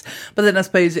service. But then I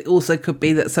suppose it also could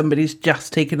be that somebody's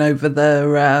just taken over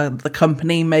the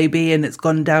company maybe, and it's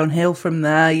gone downhill from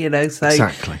there, so.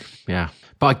 Exactly, yeah.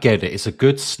 But I get it. It's a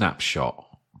good snapshot,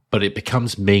 but it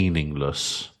becomes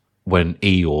meaningless when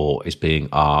Eeyore is being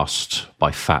asked by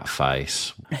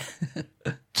Fatface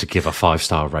to give a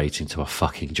 5-star rating to a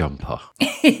fucking jumper.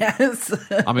 Yes.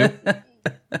 I mean,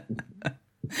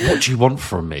 what do you want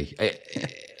from me?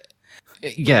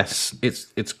 Yes,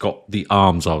 it's got the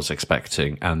arms I was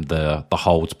expecting and the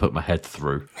hole to put my head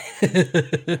through.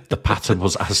 The pattern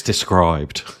was as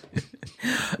described.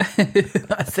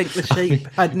 I think the sheep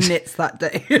had nits that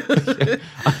day.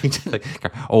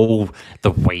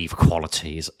 The wave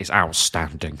quality is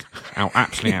outstanding.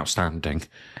 Absolutely outstanding.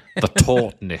 The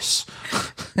tautness.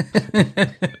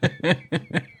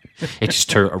 It is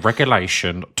to a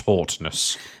regulation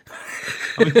tautness.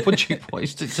 I mean,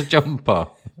 it's a jumper.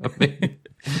 I mean,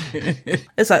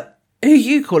 it's like, who are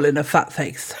you calling a fat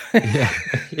face? Yeah.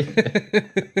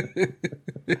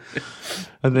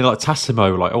 And then like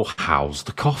Tassimo, like, oh, how's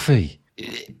the coffee?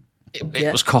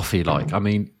 It was coffee like. I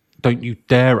mean, don't you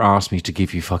dare ask me to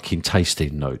give you fucking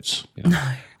tasting notes.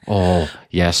 No. Oh,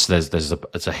 yes, there's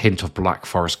a hint of Black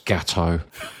Forest Gatto,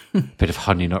 bit of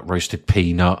honey nut roasted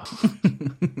peanut.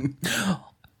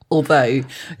 Although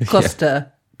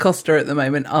Costa at the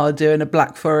moment are doing a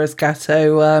Black Forest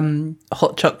Gatto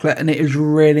hot chocolate, and it is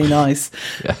really nice.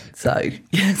 Yeah. So,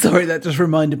 sorry, that just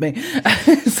reminded me.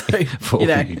 So, for all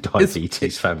you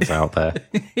diabetes fans out there.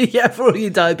 Yeah, for all you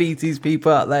diabetes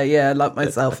people out there, like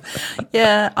myself.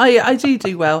 Yeah, I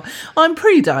do well. I'm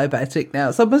pre-diabetic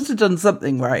now, so I must have done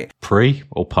something right. Pre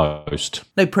or post?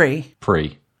 No, pre. Before.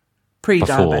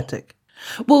 Pre-diabetic.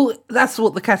 Well, that's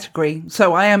what the category.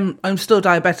 So I'm still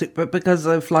diabetic, but because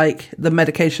of like the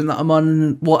medication that I'm on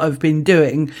and what I've been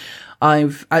doing,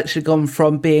 I've actually gone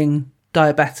from being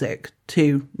diabetic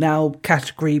to now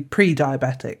category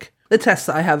pre-diabetic. The test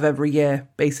that I have every year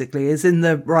basically is in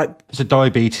the right. So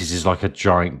diabetes is like a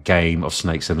giant game of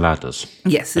snakes and ladders.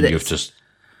 Yes, it is.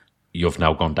 You've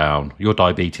now gone down. Your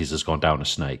diabetes has gone down a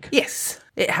snake. Yes,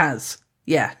 it has.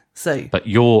 Yeah. So, but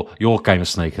your game of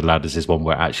snake and ladders is one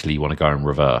where actually you want to go in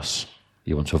reverse.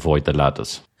 You want to avoid the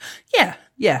ladders.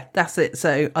 Yeah, that's it.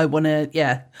 So I want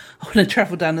to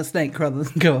travel down a snake rather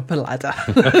than go up a ladder.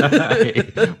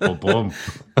 Boom, boom.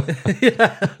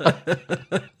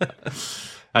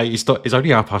 Hey, it's only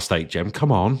 8:30, Jem.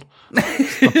 Come on.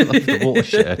 The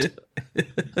watershed.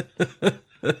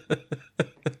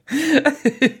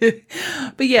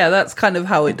 But yeah, that's kind of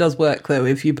how it does work, though,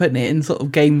 if you put it in sort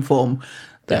of game form.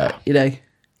 That,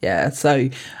 so,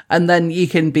 and then you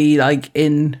can be like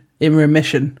in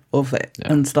remission of it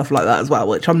and stuff like that as well,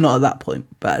 which I'm not at that point,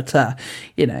 but,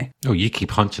 Oh, you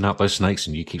keep hunting out those snakes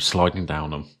and you keep sliding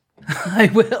down them. I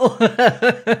will.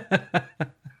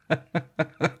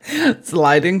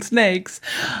 Sliding snakes.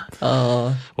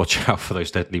 Oh. Watch out for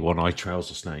those deadly one-eyed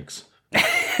trouser snakes.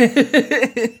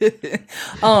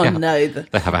 No.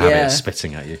 They have a habit of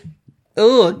spitting at you.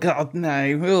 Oh, God,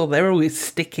 no. Oh, they're always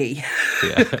sticky.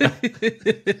 Yeah.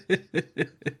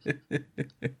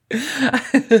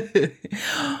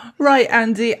 Right,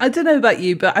 Andy, I don't know about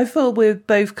you, but I feel we've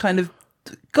both kind of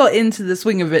got into the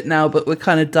swing of it now, but we're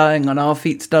kind of dying on our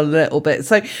feet still a little bit.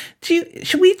 So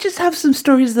should we just have some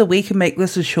stories of the week and make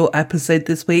this a short episode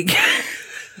this week?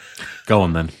 Go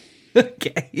on, then.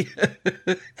 Okay.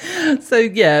 So,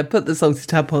 yeah, put the salty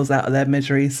tadpoles out of their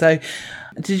misery. So,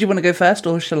 did you want to go first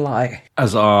or shall I?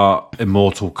 As our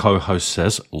immortal co-host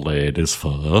says, ladies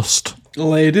first.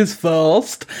 Ladies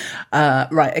first.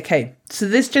 Right, okay. So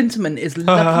this gentleman is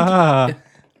lucky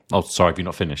Oh, sorry, have you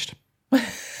not finished?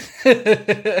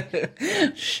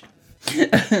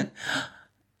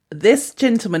 This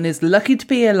gentleman is lucky to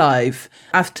be alive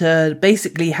after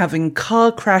basically having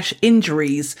car crash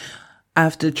injuries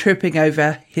after tripping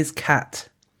over his cat.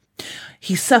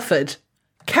 He suffered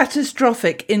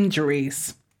catastrophic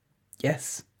injuries.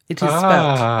 Yes, it is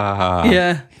spelled.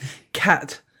 Yeah,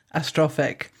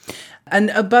 catastrophic.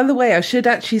 And by the way, I should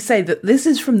actually say that this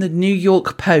is from the New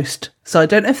York Post. So I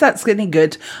don't know if that's any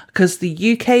good because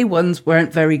the UK ones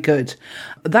weren't very good.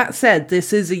 That said,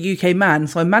 this is a UK man.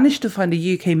 So I managed to find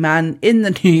a UK man in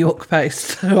the New York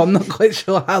Post. So I'm not quite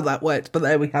sure how that worked, but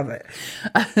there we have it.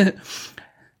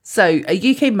 So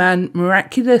a UK man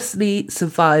miraculously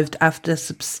survived after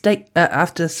sustaining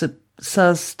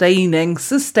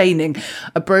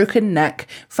a broken neck,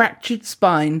 fractured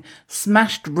spine,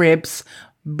 smashed ribs,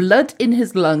 blood in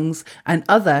his lungs, and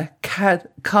other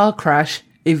car crash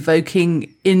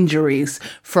evoking injuries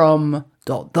from ...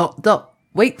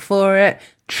 Wait for it,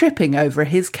 tripping over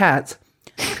his cat.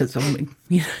 Because, I mean,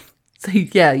 so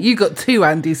yeah, you got two,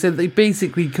 Andy, so they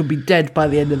basically could be dead by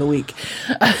the end of the week.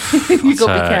 You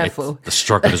got to be careful. The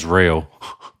struggle is real.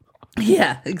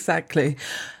 Yeah, exactly.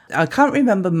 I can't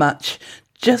remember much,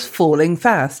 just falling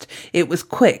fast. It was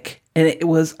quick and it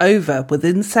was over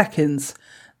within seconds.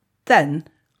 Then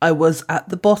I was at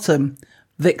the bottom.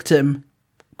 Victim,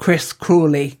 Chris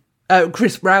Rowley,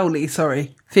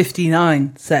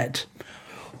 59, said.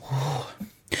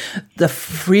 The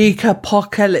freak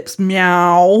apocalypse,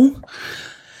 meow.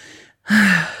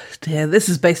 Dear, this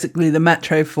is basically the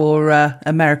metro for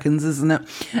Americans, isn't it?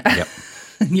 Yep.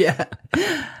 Yeah.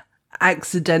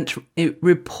 Accident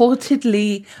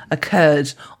reportedly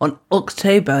occurred on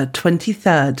October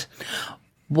 23rd,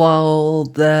 while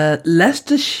the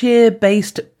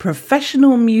Leicestershire-based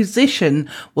professional musician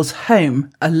was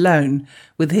home alone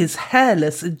with his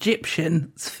hairless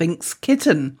Egyptian Sphinx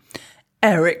kitten,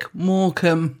 Eric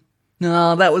Morecambe.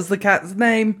 Oh, that was the cat's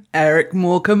name. Eric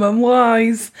Morecambe and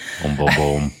Wise. Boom, boom,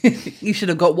 boom. He should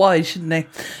have got Wise, shouldn't he?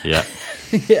 Yeah.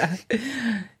 Yeah.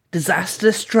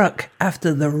 Disaster struck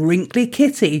after the wrinkly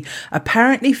kitty,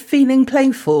 apparently feeling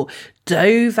playful,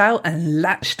 dove out and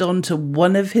latched onto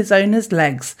one of his owner's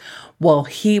legs while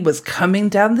he was coming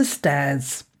down the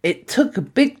stairs. It took a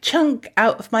big chunk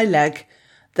out of my leg,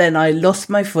 then I lost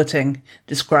my footing,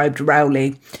 described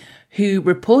Rowley, who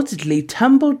reportedly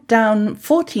tumbled down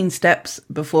 14 steps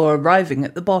before arriving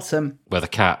at the bottom. Where the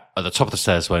cat at the top of the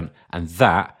stairs went, and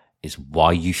that is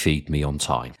why you feed me on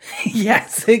time.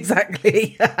 Yes,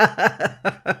 exactly.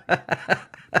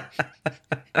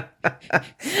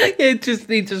 He just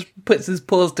puts his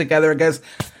paws together and goes,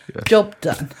 job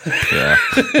done. Yeah.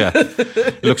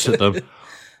 Looks at them.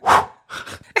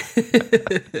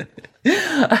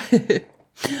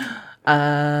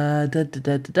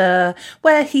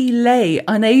 Where he lay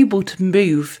unable to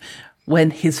move when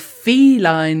his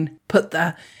feline put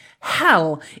the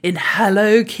hell in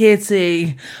Hello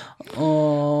Kitty.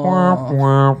 Oh,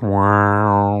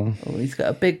 he's got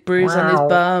a big bruise on his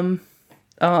bum.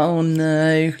 Oh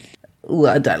no. Ooh,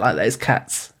 I don't like those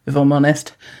cats, if I'm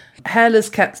honest. Hairless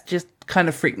cats just kind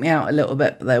of freak me out a little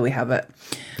bit, but there we have it.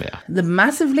 Yeah. The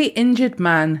massively injured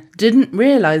man didn't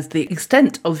realise the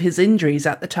extent of his injuries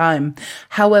at the time.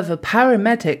 However,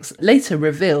 paramedics later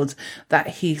revealed that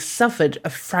he suffered a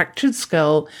fractured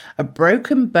skull, a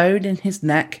broken bone in his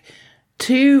neck,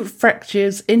 2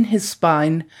 fractures in his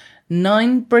spine,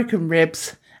 9 broken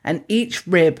ribs, and each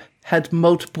rib had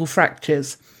multiple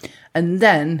fractures. And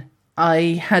then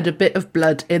I had a bit of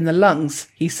blood in the lungs,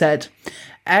 he said.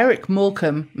 Eric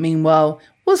Morecambe, meanwhile,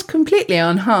 was completely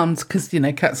unharmed because,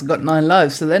 cats have got 9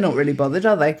 lives, so they're not really bothered,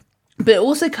 are they? But it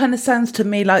also kind of sounds to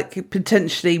me like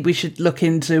potentially we should look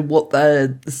into what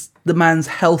the man's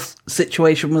health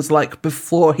situation was like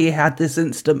before he had this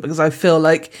incident, because I feel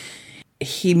like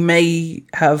he may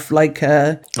have like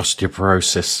a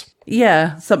osteoporosis.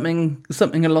 Yeah, something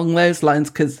along those lines,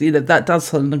 because that does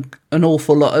sound an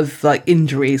awful lot of like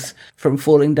injuries from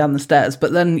falling down the stairs.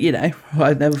 But then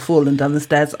I've never fallen down the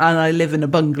stairs, and I live in a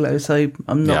bungalow, so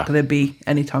I'm not going to be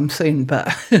anytime soon.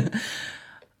 But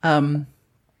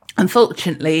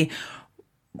unfortunately,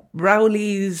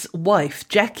 Rowley's wife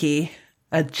Jackie,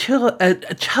 a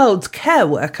child's care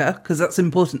worker, because that's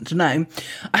important to know,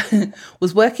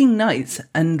 was working nights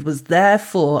and was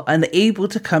therefore unable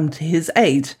to come to his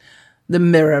aid, the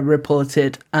Mirror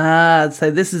reported.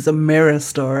 So this is a Mirror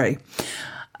story.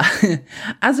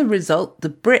 As a result, the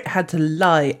Brit had to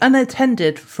lie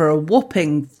unattended for a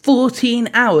whopping 14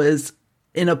 hours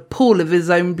in a pool of his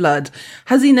own blood.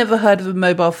 Has he never heard of a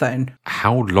mobile phone?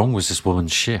 How long was this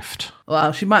woman's shift?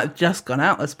 Well, she might have just gone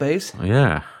out, I suppose.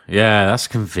 Yeah, that's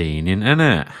convenient, isn't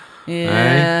it?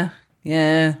 Yeah.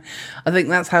 Yeah, I think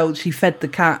that's how she fed the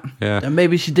cat. Yeah. And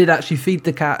maybe she did actually feed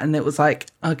the cat, and it was like,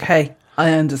 okay,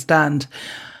 I understand.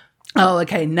 Oh,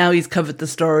 okay, now he's covered the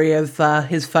story of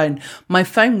his phone. My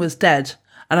phone was dead,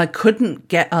 and I couldn't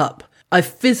get up. I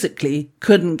physically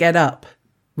couldn't get up.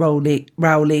 Rowley,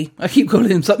 I keep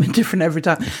calling him something different every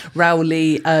time.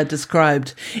 Rowley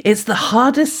described. It's the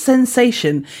hardest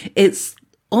sensation. It's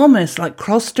almost like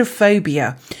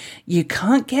claustrophobia. You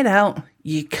can't get out.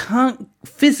 You can't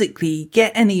physically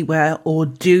get anywhere or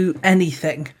do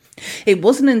anything. It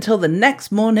wasn't until the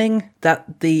next morning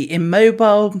that the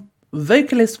immobile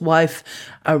vocalist's wife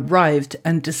arrived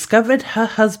and discovered her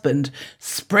husband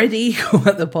spread eagle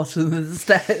at the bottom of the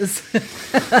stairs.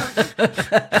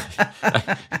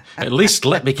 At least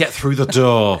let me get through the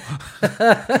door.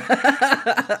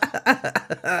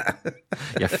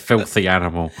 You filthy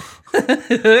animal.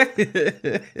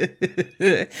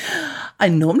 I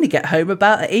normally get home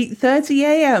about 8:30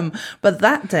 a.m, but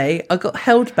that day I got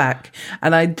held back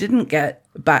and I didn't get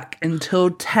back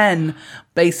until 10.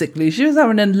 Basically, she was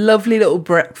having a lovely little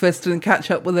breakfast and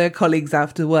catch up with her colleagues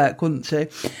after work, wasn't she?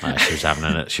 She was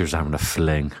having a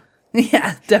fling.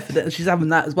 Yeah, definitely. She's having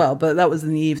that as well, but that was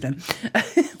in the evening.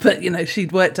 But,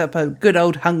 she'd worked up a good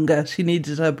old hunger. She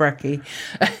needed her brekkie.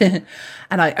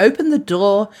 And I opened the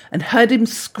door and heard him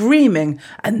screaming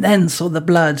and then saw the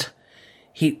blood.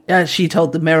 She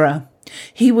told the Mirror.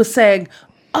 He was saying,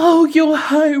 "Oh, you're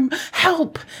home.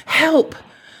 Help, help."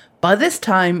 By this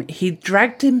time, he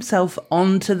dragged himself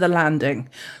onto the landing.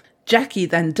 Jackie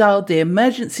then dialed the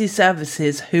emergency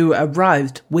services, who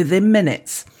arrived within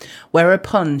minutes,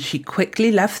 whereupon she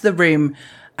quickly left the room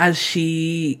as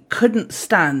she couldn't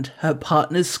stand her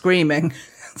partner's screaming.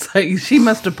 So she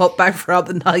must have popped back for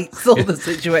other nights, saw the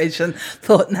situation,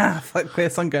 thought, nah, fuck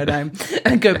this, I'm going home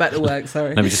and go back to work,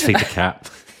 sorry. Let me just feed the cat.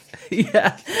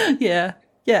 Yeah.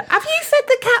 Have you fed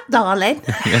the cat, darling?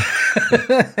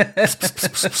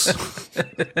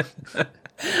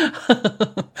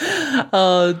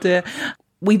 Oh, dear.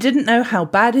 We didn't know how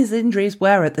bad his injuries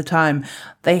were at the time.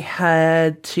 They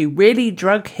had to really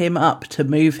drug him up to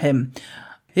move him.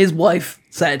 His wife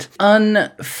said,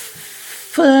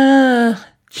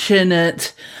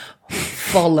 "Unfortunate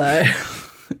follow,"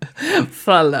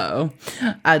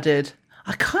 added,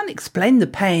 "I can't explain the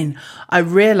pain. I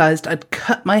realised I'd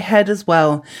cut my head as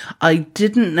well. I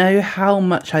didn't know how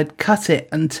much I'd cut it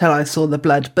until I saw the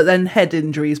blood, but then head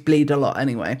injuries bleed a lot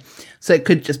anyway. So it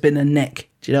could just been a nick.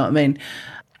 Do you know what I mean?"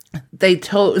 I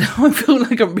feel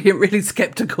like I'm being really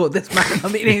sceptical of this man. I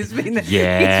mean, he's been...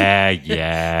 Yeah,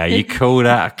 you call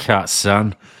that a cut,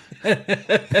 son.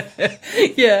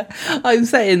 Yeah, I'm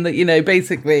saying that,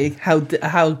 basically,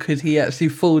 how could he actually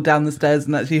fall down the stairs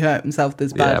and actually hurt himself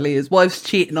this badly? His wife's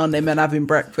cheating on him and having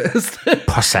breakfast.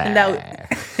 Pussy.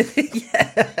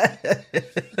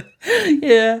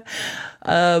 Yeah.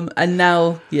 And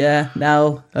now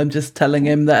I'm just telling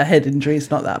him that a head injury is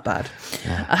not that bad.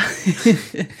 Yeah.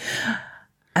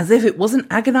 As if it wasn't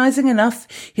agonising enough,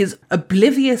 his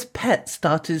oblivious pet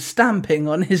started stamping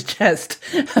on his chest,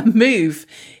 a move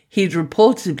he'd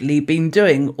reportedly been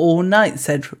doing all night,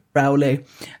 said Rowley.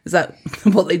 Is that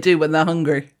what they do when they're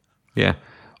hungry? Yeah.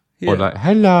 Or like,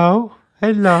 hello.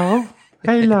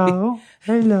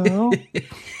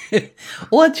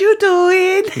 What you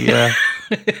doing? Yeah.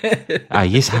 Are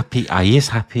you happy?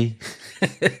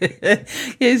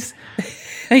 Yes.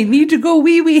 I need to go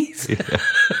wee-wees.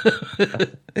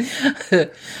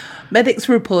 Medics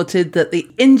reported that the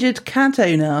injured cat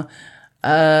owner...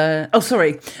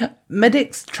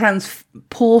 Medics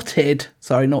transported...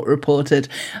 Sorry, not reported.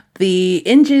 The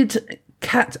injured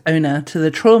cat owner to the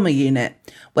trauma unit,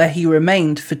 where he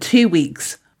remained for 2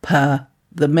 weeks per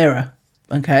the Mirror.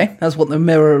 Okay, that's what the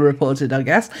Mirror reported, I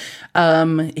guess.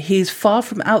 He's far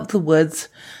from out of the woods.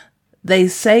 They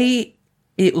say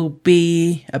it will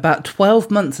be about 12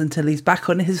 months until he's back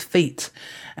on his feet,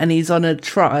 and he's on a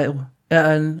trial.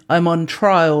 And I'm on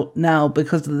trial now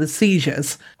because of the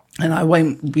seizures, and I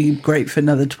won't be great for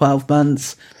another 12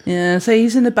 months. Yeah, so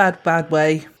he's in a bad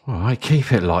way. All right,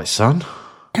 keep it light, son.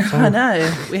 I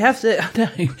know. We have to... I know.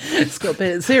 It's got a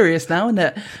bit serious now, isn't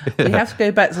it? We have to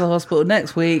go back to the hospital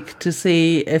next week to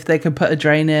see if they can put a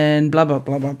drain in, blah, blah,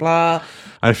 blah, blah, blah.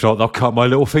 And if not, they'll cut my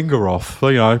little finger off,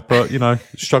 but,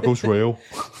 struggle's real.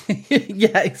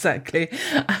 Yeah, exactly.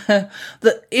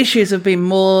 The issues have been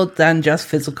more than just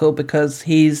physical because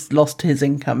he's lost his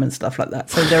income and stuff like that.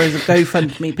 So there is a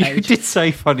GoFundMe page. You did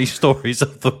say funny stories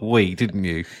of the week, didn't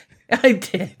you? I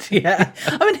did, yeah.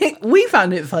 I mean, we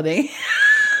found it funny.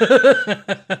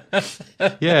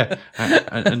 Yeah,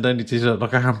 and then it is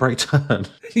like a handbrake turn.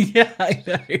 Yeah, I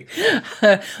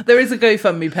know. There is a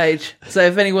GoFundMe page, so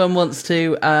if anyone wants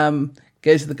to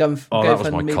go to the GoFundMe page. That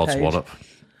was my codswallop.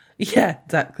 Yeah,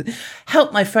 exactly.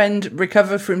 Help my friend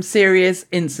recover from serious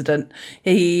incident.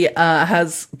 He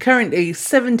has currently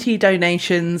 70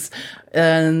 donations,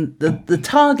 and the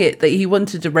target that he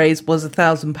wanted to raise was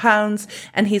 £1,000,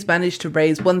 and he's managed to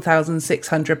raise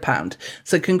 £1,600.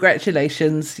 So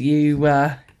congratulations, you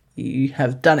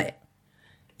have done it.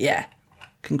 Yeah,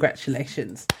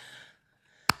 congratulations.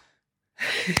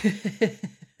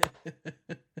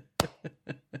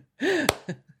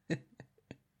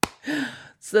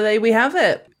 So there we have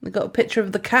it. We got a picture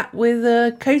of the cat with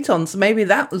a coat on. So maybe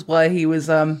that was why he was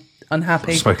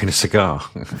unhappy. Smoking a cigar.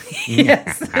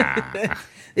 Yes.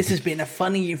 This has been a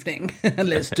fun evening.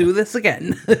 Let's do this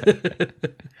again.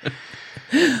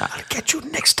 I'll get you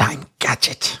next time,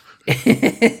 Gadget.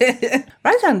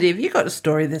 Right, Andy, have you got a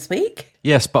story this week?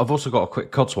 Yes, but I've also got a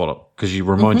quick codswallop because you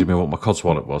reminded me what my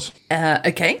codswallop was.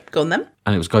 Okay, go on then.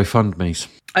 And it was GoFundMe's.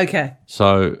 Okay.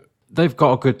 So they've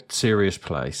got a good, serious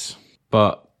place.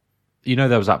 But,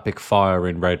 there was that big fire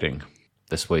in Reading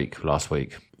last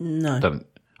week. No.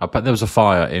 I bet there was a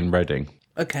fire in Reading.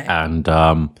 Okay. And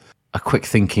a quick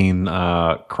thinking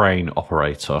crane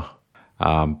operator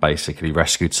basically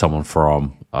rescued someone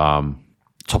from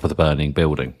top of the burning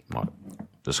building. Like,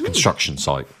 there's a construction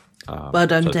site. Well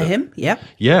done to him, yeah.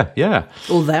 Yeah.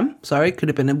 Or them, sorry, could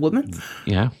have been a woman.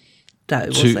 Yeah.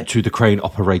 To the crane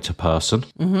operator person.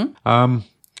 Mm-hmm.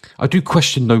 I do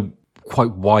question, though,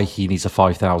 quite why he needs a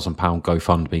 £5,000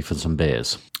 GoFundMe for some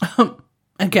beers.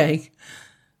 Okay.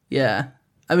 Yeah.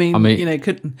 I mean,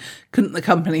 couldn't the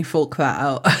company fork that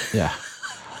out? Yeah.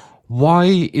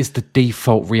 Why is the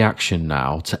default reaction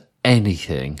now to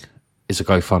anything is a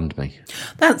GoFundMe?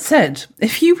 That said,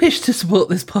 if you wish to support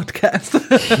this podcast,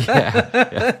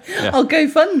 our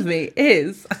GoFundMe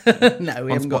is... No,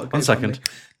 we haven't got a GoFundMe. 1 second.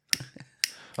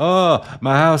 Oh,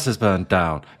 my house has burned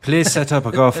down. Please set up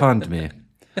a GoFundMe.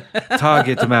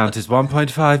 Target amount is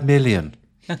 1.5 million.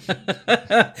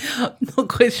 Not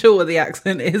quite sure what the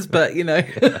accent is, but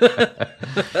Anyway,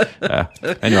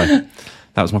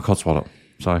 that was my codswallop.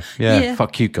 So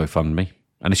fuck you, GoFundMe.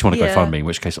 Unless you want to GoFundMe, in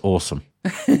which case, awesome.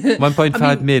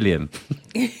 1.5 million.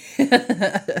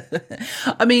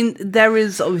 I mean, there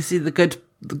is obviously the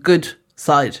good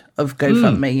side of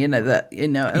GoFundMe. And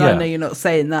I know you're not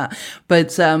saying that,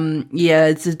 but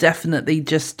it's definitely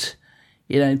just.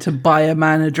 To buy a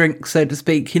man a drink, so to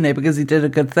speak, because he did a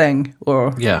good thing,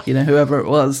 or, whoever it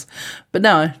was. But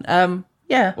no, Well,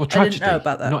 tragedy. I didn't know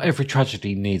about that. Not every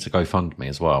tragedy needs a GoFundMe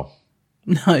as well.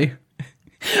 No.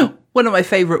 One of my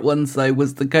favourite ones, though,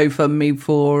 was the GoFundMe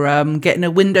for getting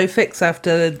a window fix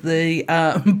after the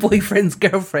boyfriend's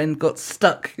girlfriend got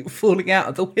stuck falling out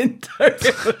of the window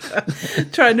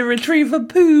trying to retrieve a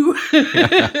poo.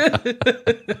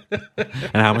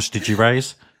 And how much did you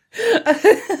raise?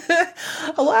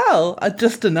 Well,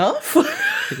 just enough.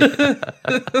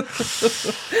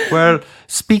 Well,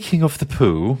 speaking of the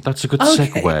poo, that's a good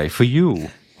segue for you.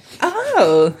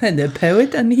 Oh, and a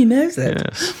poet, and he knows it.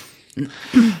 Yes.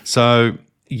 So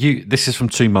this is from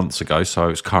 2 months ago, so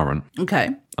it's current. Okay.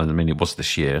 I mean, it was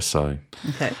this year, so.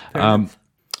 Okay.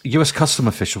 US custom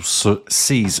officials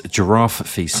seize giraffe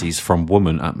feces from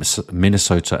woman at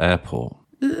Minnesota airport.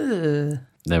 Ugh.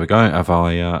 There we go. Have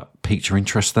I piqued your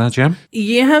interest there, Jem?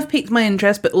 You have piqued my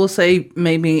interest, but also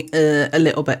maybe a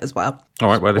little bit as well. All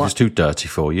right, well, if it's too dirty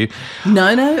for you. No.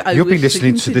 You'll be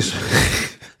listening to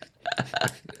this.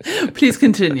 Please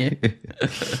continue.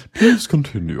 Please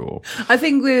continue. I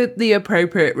think the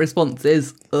appropriate response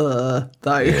is, though.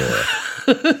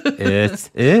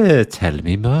 Yeah. Tell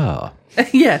me more.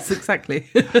 Yes, exactly.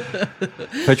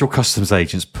 Federal customs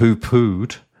agents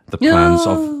poo-pooed the plans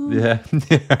of... Yeah.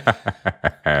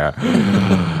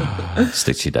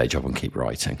 Stick to your day job and keep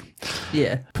writing.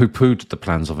 Yeah. Poo-pooed the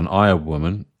plans of an Iowa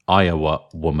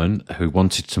woman who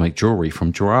wanted to make jewellery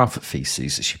from giraffe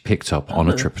feces she picked up on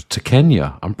a trip to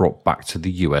Kenya and brought back to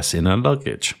the US in her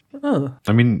luggage. Oh.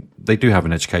 I mean, they do have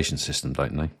an education system,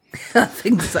 don't they? I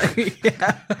think so,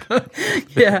 yeah.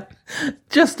 Yeah.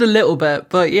 Just a little bit,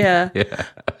 but yeah. Yeah.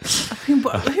 I mean,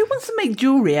 who wants to make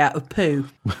jewellery out of poo?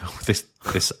 This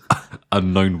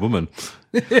unknown woman.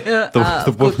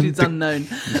 The woman she's unknown.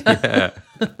 Yeah.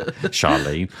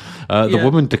 Charlene. The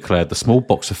woman declared the small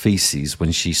box of feces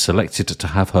when she selected to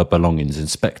have her belongings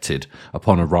inspected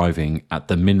upon arriving at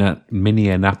the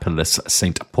Minneapolis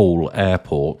St. Paul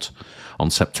airport on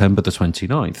September the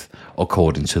 29th,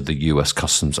 according to the US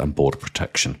Customs and Border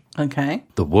Protection. Okay.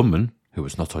 The woman, who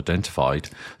was not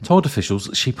identified, told officials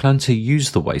that she planned to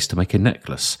use the waste to make a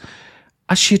necklace,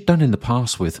 as she had done in the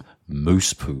past with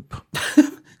moose poop.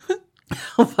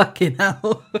 Oh, fucking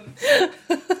hell.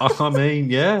 I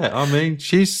mean,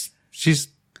 she's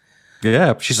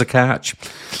a catch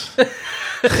for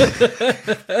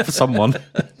someone.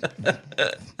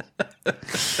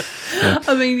 Yeah.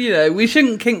 I mean, we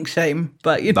shouldn't kink shame,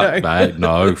 but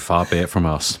no, far be it from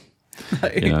us.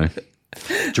 No.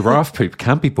 Giraffe poop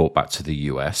can be brought back to the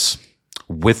US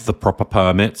with the proper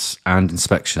permits and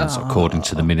inspections, according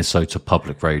to the Minnesota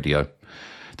Public Radio.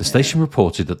 The station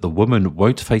reported that the woman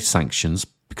won't face sanctions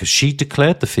because she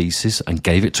declared the feces and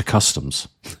gave it to customs.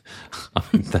 I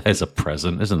mean, there's a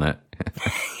present, isn't it?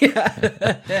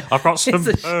 Yeah. I've got some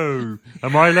poo.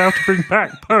 Am I allowed to bring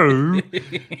back poo?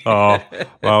 Oh,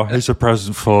 well, here's a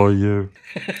present for you.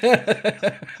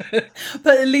 But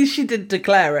at least she did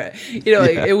declare it.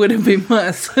 It would have been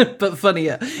worse, but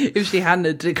funnier if she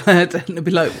hadn't declared it and it'd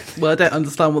be like, well, I don't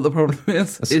understand what the problem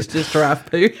is. It's just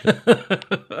giraffe poo.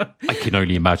 I can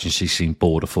only imagine she's seen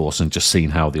Border Force and just seen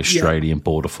how the Australian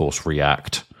Border Force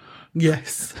react.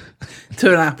 Yes.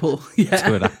 To an apple. Yeah.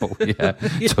 To an apple, yeah.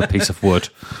 To a piece of wood.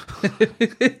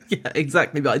 Yeah,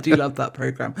 exactly. But I do love that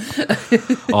programme.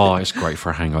 Oh, it's great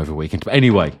for a hangover weekend. But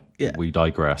anyway, we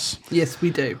digress. Yes, we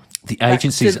do. The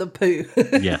agency's... Back to the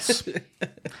poo. Yes.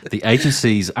 The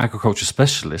agency's agriculture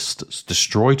specialists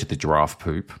destroyed the giraffe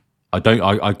poop. I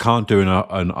can't do an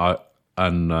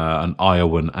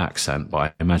Iowan accent, but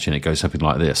I imagine it goes something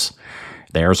like this.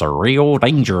 There's a real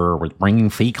danger with bringing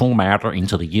fecal matter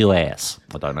into the US.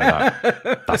 I don't know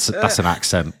that. That's an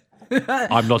accent.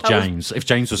 I'm not James. If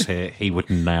James was here, he would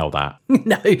nail that.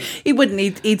 No, he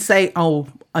wouldn't. He'd say, "Oh,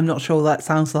 I'm not sure what that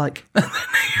sounds like."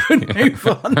 He would move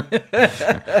on.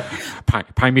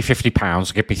 Pay me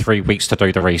 £50, give me 3 weeks to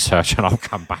do the research, and I'll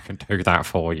come back and do that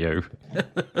for you.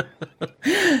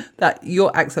 That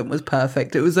your accent was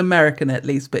perfect. It was American at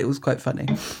least, but it was quite funny.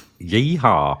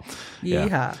 Yeehaw. Yeehaw.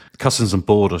 Yeah. Customs and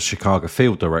Border Chicago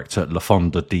Field Director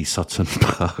LaFonda D.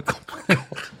 Sutton-Berg.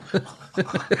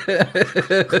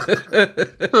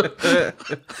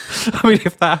 I mean,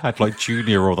 if that had like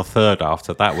Junior or the third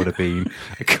after, that would have been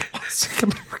a classic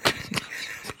American.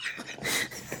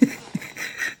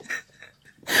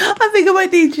 I think I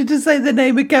might need you to say the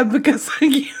name again because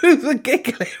you were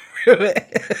giggling through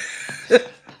it.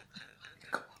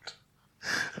 God.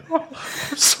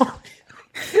 I'm sorry.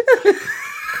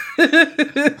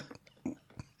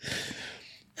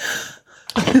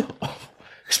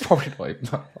 It's probably not even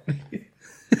that funny.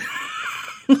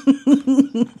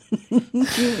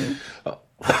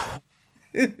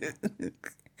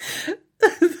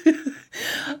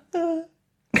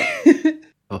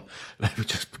 Let me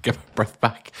just get my breath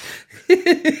back.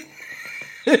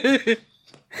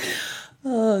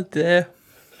 Oh dear.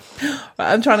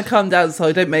 Right, I'm trying to calm down so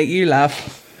I don't make you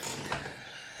laugh.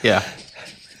 Yeah.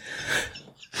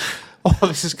 Oh,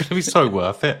 this is going to be so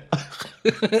worth it.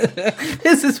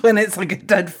 This is when it's like a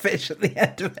dead fish at the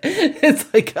end of it. It's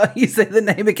like, oh, you say the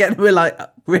name again. We're like,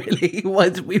 really? Why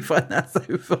did we find that so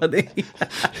funny?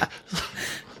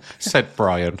 Said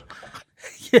Brian.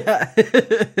 Yeah.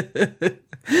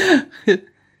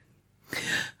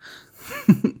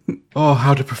 Oh,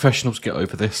 how do professionals get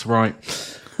over this? Right.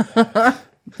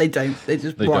 They don't. They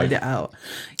just ride it out.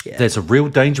 Yeah. There's a real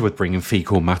danger with bringing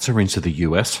fecal matter into the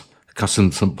US.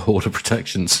 Customs and Border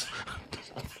Protections.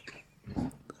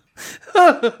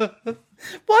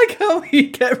 Why can't we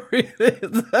get rid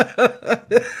of that?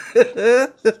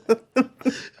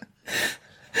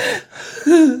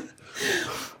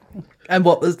 And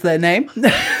what was their name?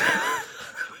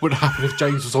 What happened if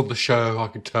James was on the show? I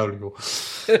can tell you.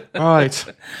 Right.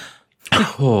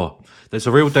 Oh, there's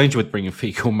a real danger with bringing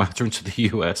fecal matter into the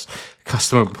US.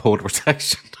 Customer and border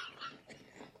protection.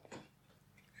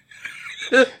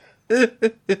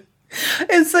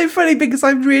 It's so funny because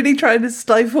I'm really trying to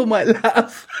stifle my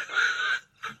laugh.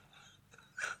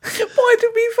 Why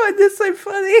did we find this so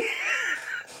funny?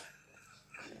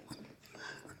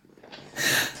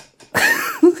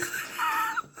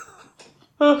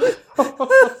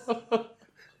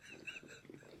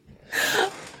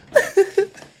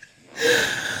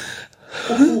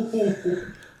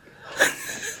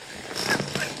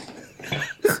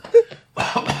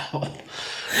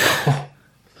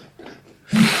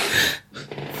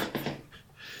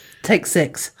 Take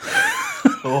 6.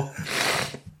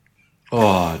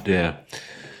 Oh dear.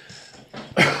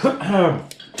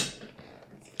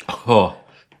 Oh.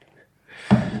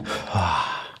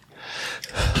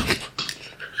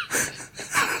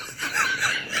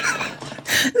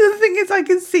 The thing is, I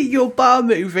can see your bar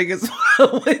moving as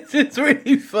well, which is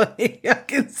really funny. I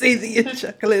can see that you're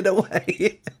chuckling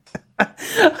away.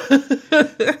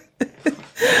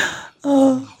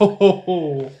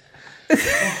 Oh.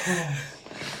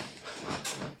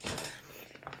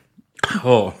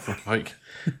 Oh, right.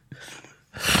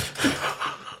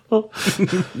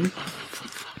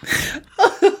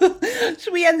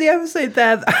 Should we end the episode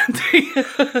there, Andy?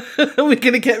 We're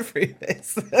going to get through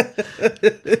this.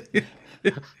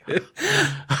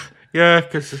 Yeah,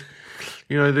 because,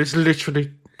 there's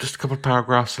literally just a couple of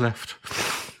paragraphs left.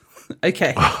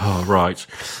 Okay. Oh, right.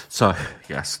 So,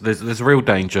 yes, there's a real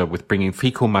danger with bringing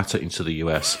fecal matter into the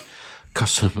US.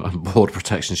 Customs and Border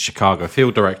Protection's Chicago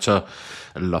Field Director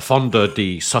LaFonda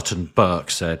D. Sutton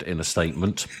Burke said in a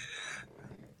statement.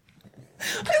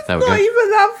 There we Not go.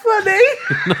 even that funny.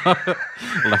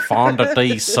 LaFonda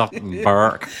D. Sutton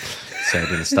Burke said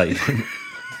in a statement.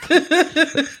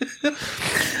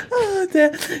 Oh,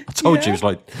 dear. I told you it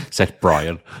was said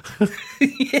Brian.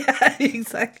 Yeah,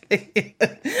 exactly.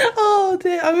 Oh,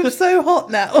 dear. I'm so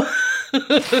hot now.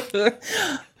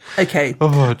 Okay.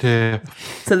 Oh, dear.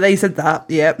 So they said that,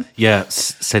 yep. Yeah,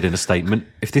 said in a statement,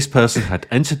 if this person had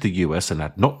entered the US and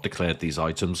had not declared these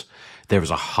items, there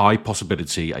is a high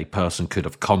possibility a person could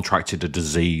have contracted a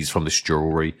disease from this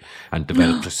jewellery and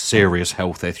developed a serious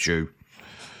health issue.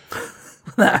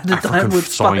 That had a downward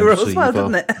spiral as well,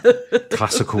 didn't it?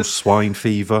 Classical swine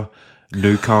fever,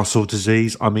 Newcastle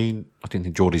disease. I mean, I didn't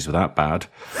think Geordies were that bad.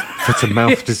 Foot and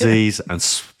mouth disease and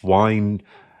swine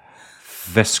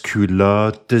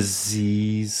vascular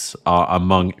disease are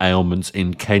among ailments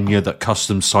in Kenya that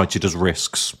customs cited as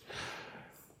risks.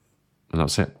 And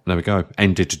that's it. There we go.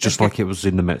 Ended just like it was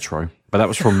in the Metro. But that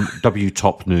was from W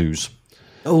Top News.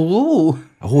 Oh.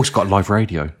 Oh, it's got live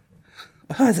radio.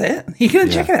 Oh, is it? You going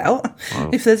to check it out?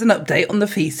 If there's an update on the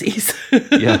feces.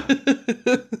 Yeah.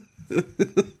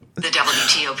 The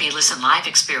WTOP Listen Live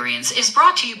experience is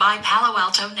brought to you by Palo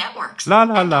Alto Networks. La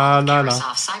la la la la.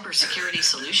 Karasoft Cybersecurity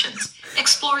Solutions.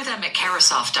 Explore them at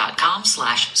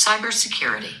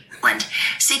karasoft.com/cybersecurity.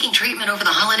 Seeking treatment over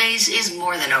the holidays is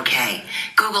more than okay.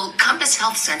 Google Compass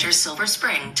Health Center Silver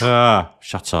Spring.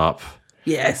 Shut up.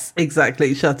 Yes,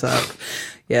 exactly. Shut up.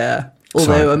 Yeah.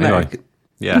 Although anyway,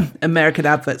 yeah. American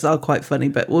adverts are quite funny,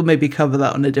 but we'll maybe cover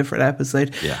that on a different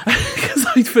episode. Yeah. Because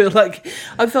I feel like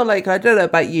I don't know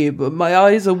about you, but my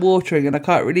eyes are watering and I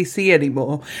can't really see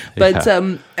anymore. But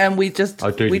and we just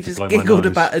giggled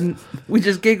about a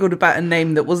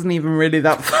name that wasn't even really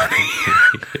that funny.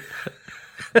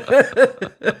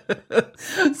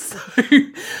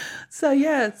 So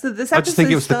this episode I just think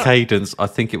it was the cadence. I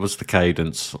think it was the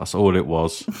cadence. That's all it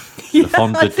was. The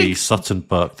Fonda D. Sutton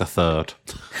Burke III.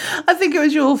 I think it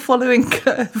was your following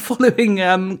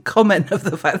comment of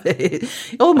the fact that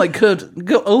oh my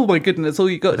goodness, all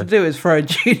you got to do is throw a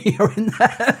junior in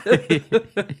there.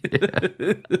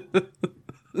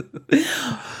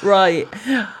 Right.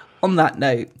 On that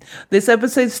note, this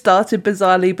episode started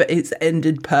bizarrely, but it's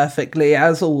ended perfectly,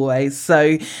 as always.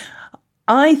 So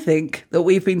I think that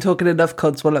we've been talking enough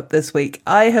Codswallop this week.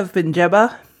 I have been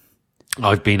Gemma.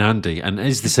 I've been Andy. And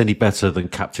is this any better than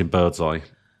Captain Birdseye?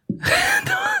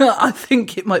 I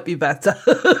think it might be better.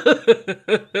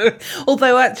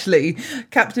 Although, actually,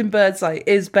 Captain Birdseye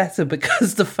is better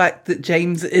because the fact that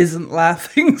James isn't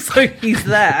laughing, so he's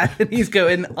there and he's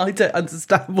going, I don't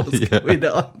understand what's going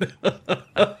on.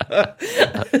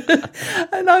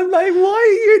 And I'm like, why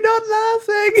are you not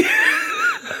laughing?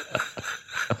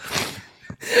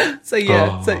 So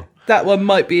That one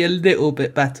might be a little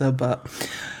bit better, but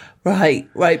right.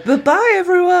 Bye-bye,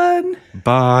 everyone.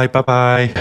 Bye.